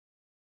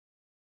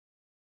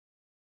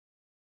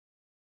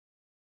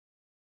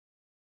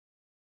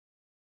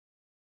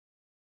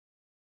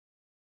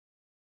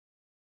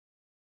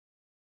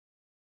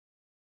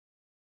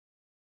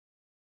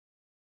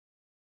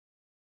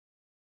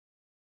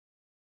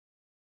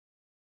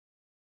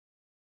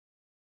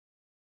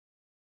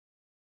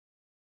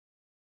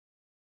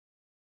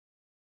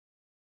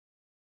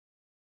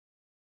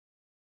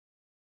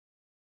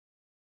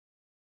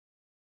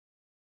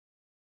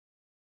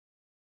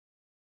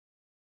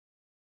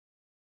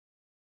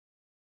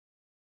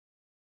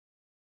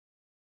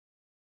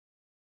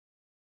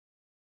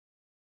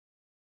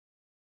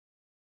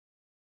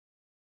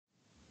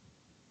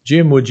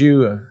 Jim, would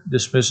you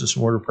dismiss us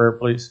in word of prayer,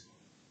 please?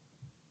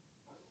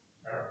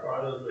 Our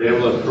Father, the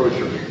heaven approach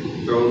your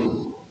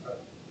throne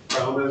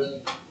around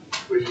us.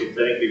 We should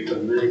thank you for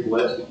the many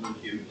blessings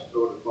that you've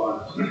bestowed upon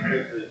us.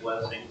 Infinite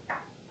blessing.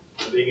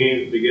 Being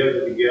able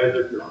to be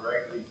together to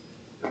rightly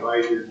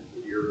divide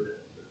your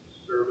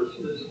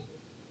services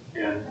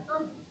and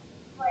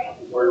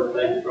learn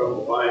things from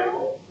the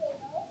Bible.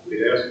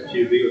 We ask that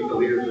you be with the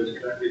leaders of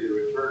this country to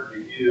return to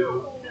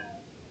you and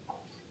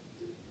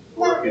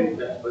work in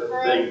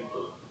things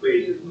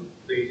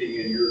pleasing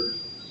in your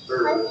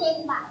service.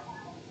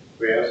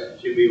 We ask that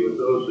you be with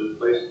those who are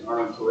placed in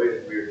harm's way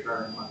as we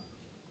return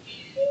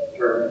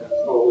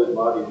whole in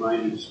body,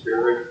 mind, and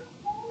spirit.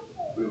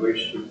 We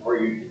wish for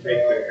you to take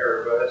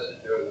care of us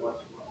and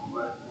once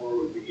more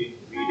we begin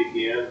to meet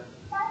again.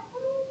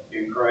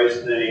 In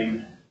Christ's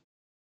name,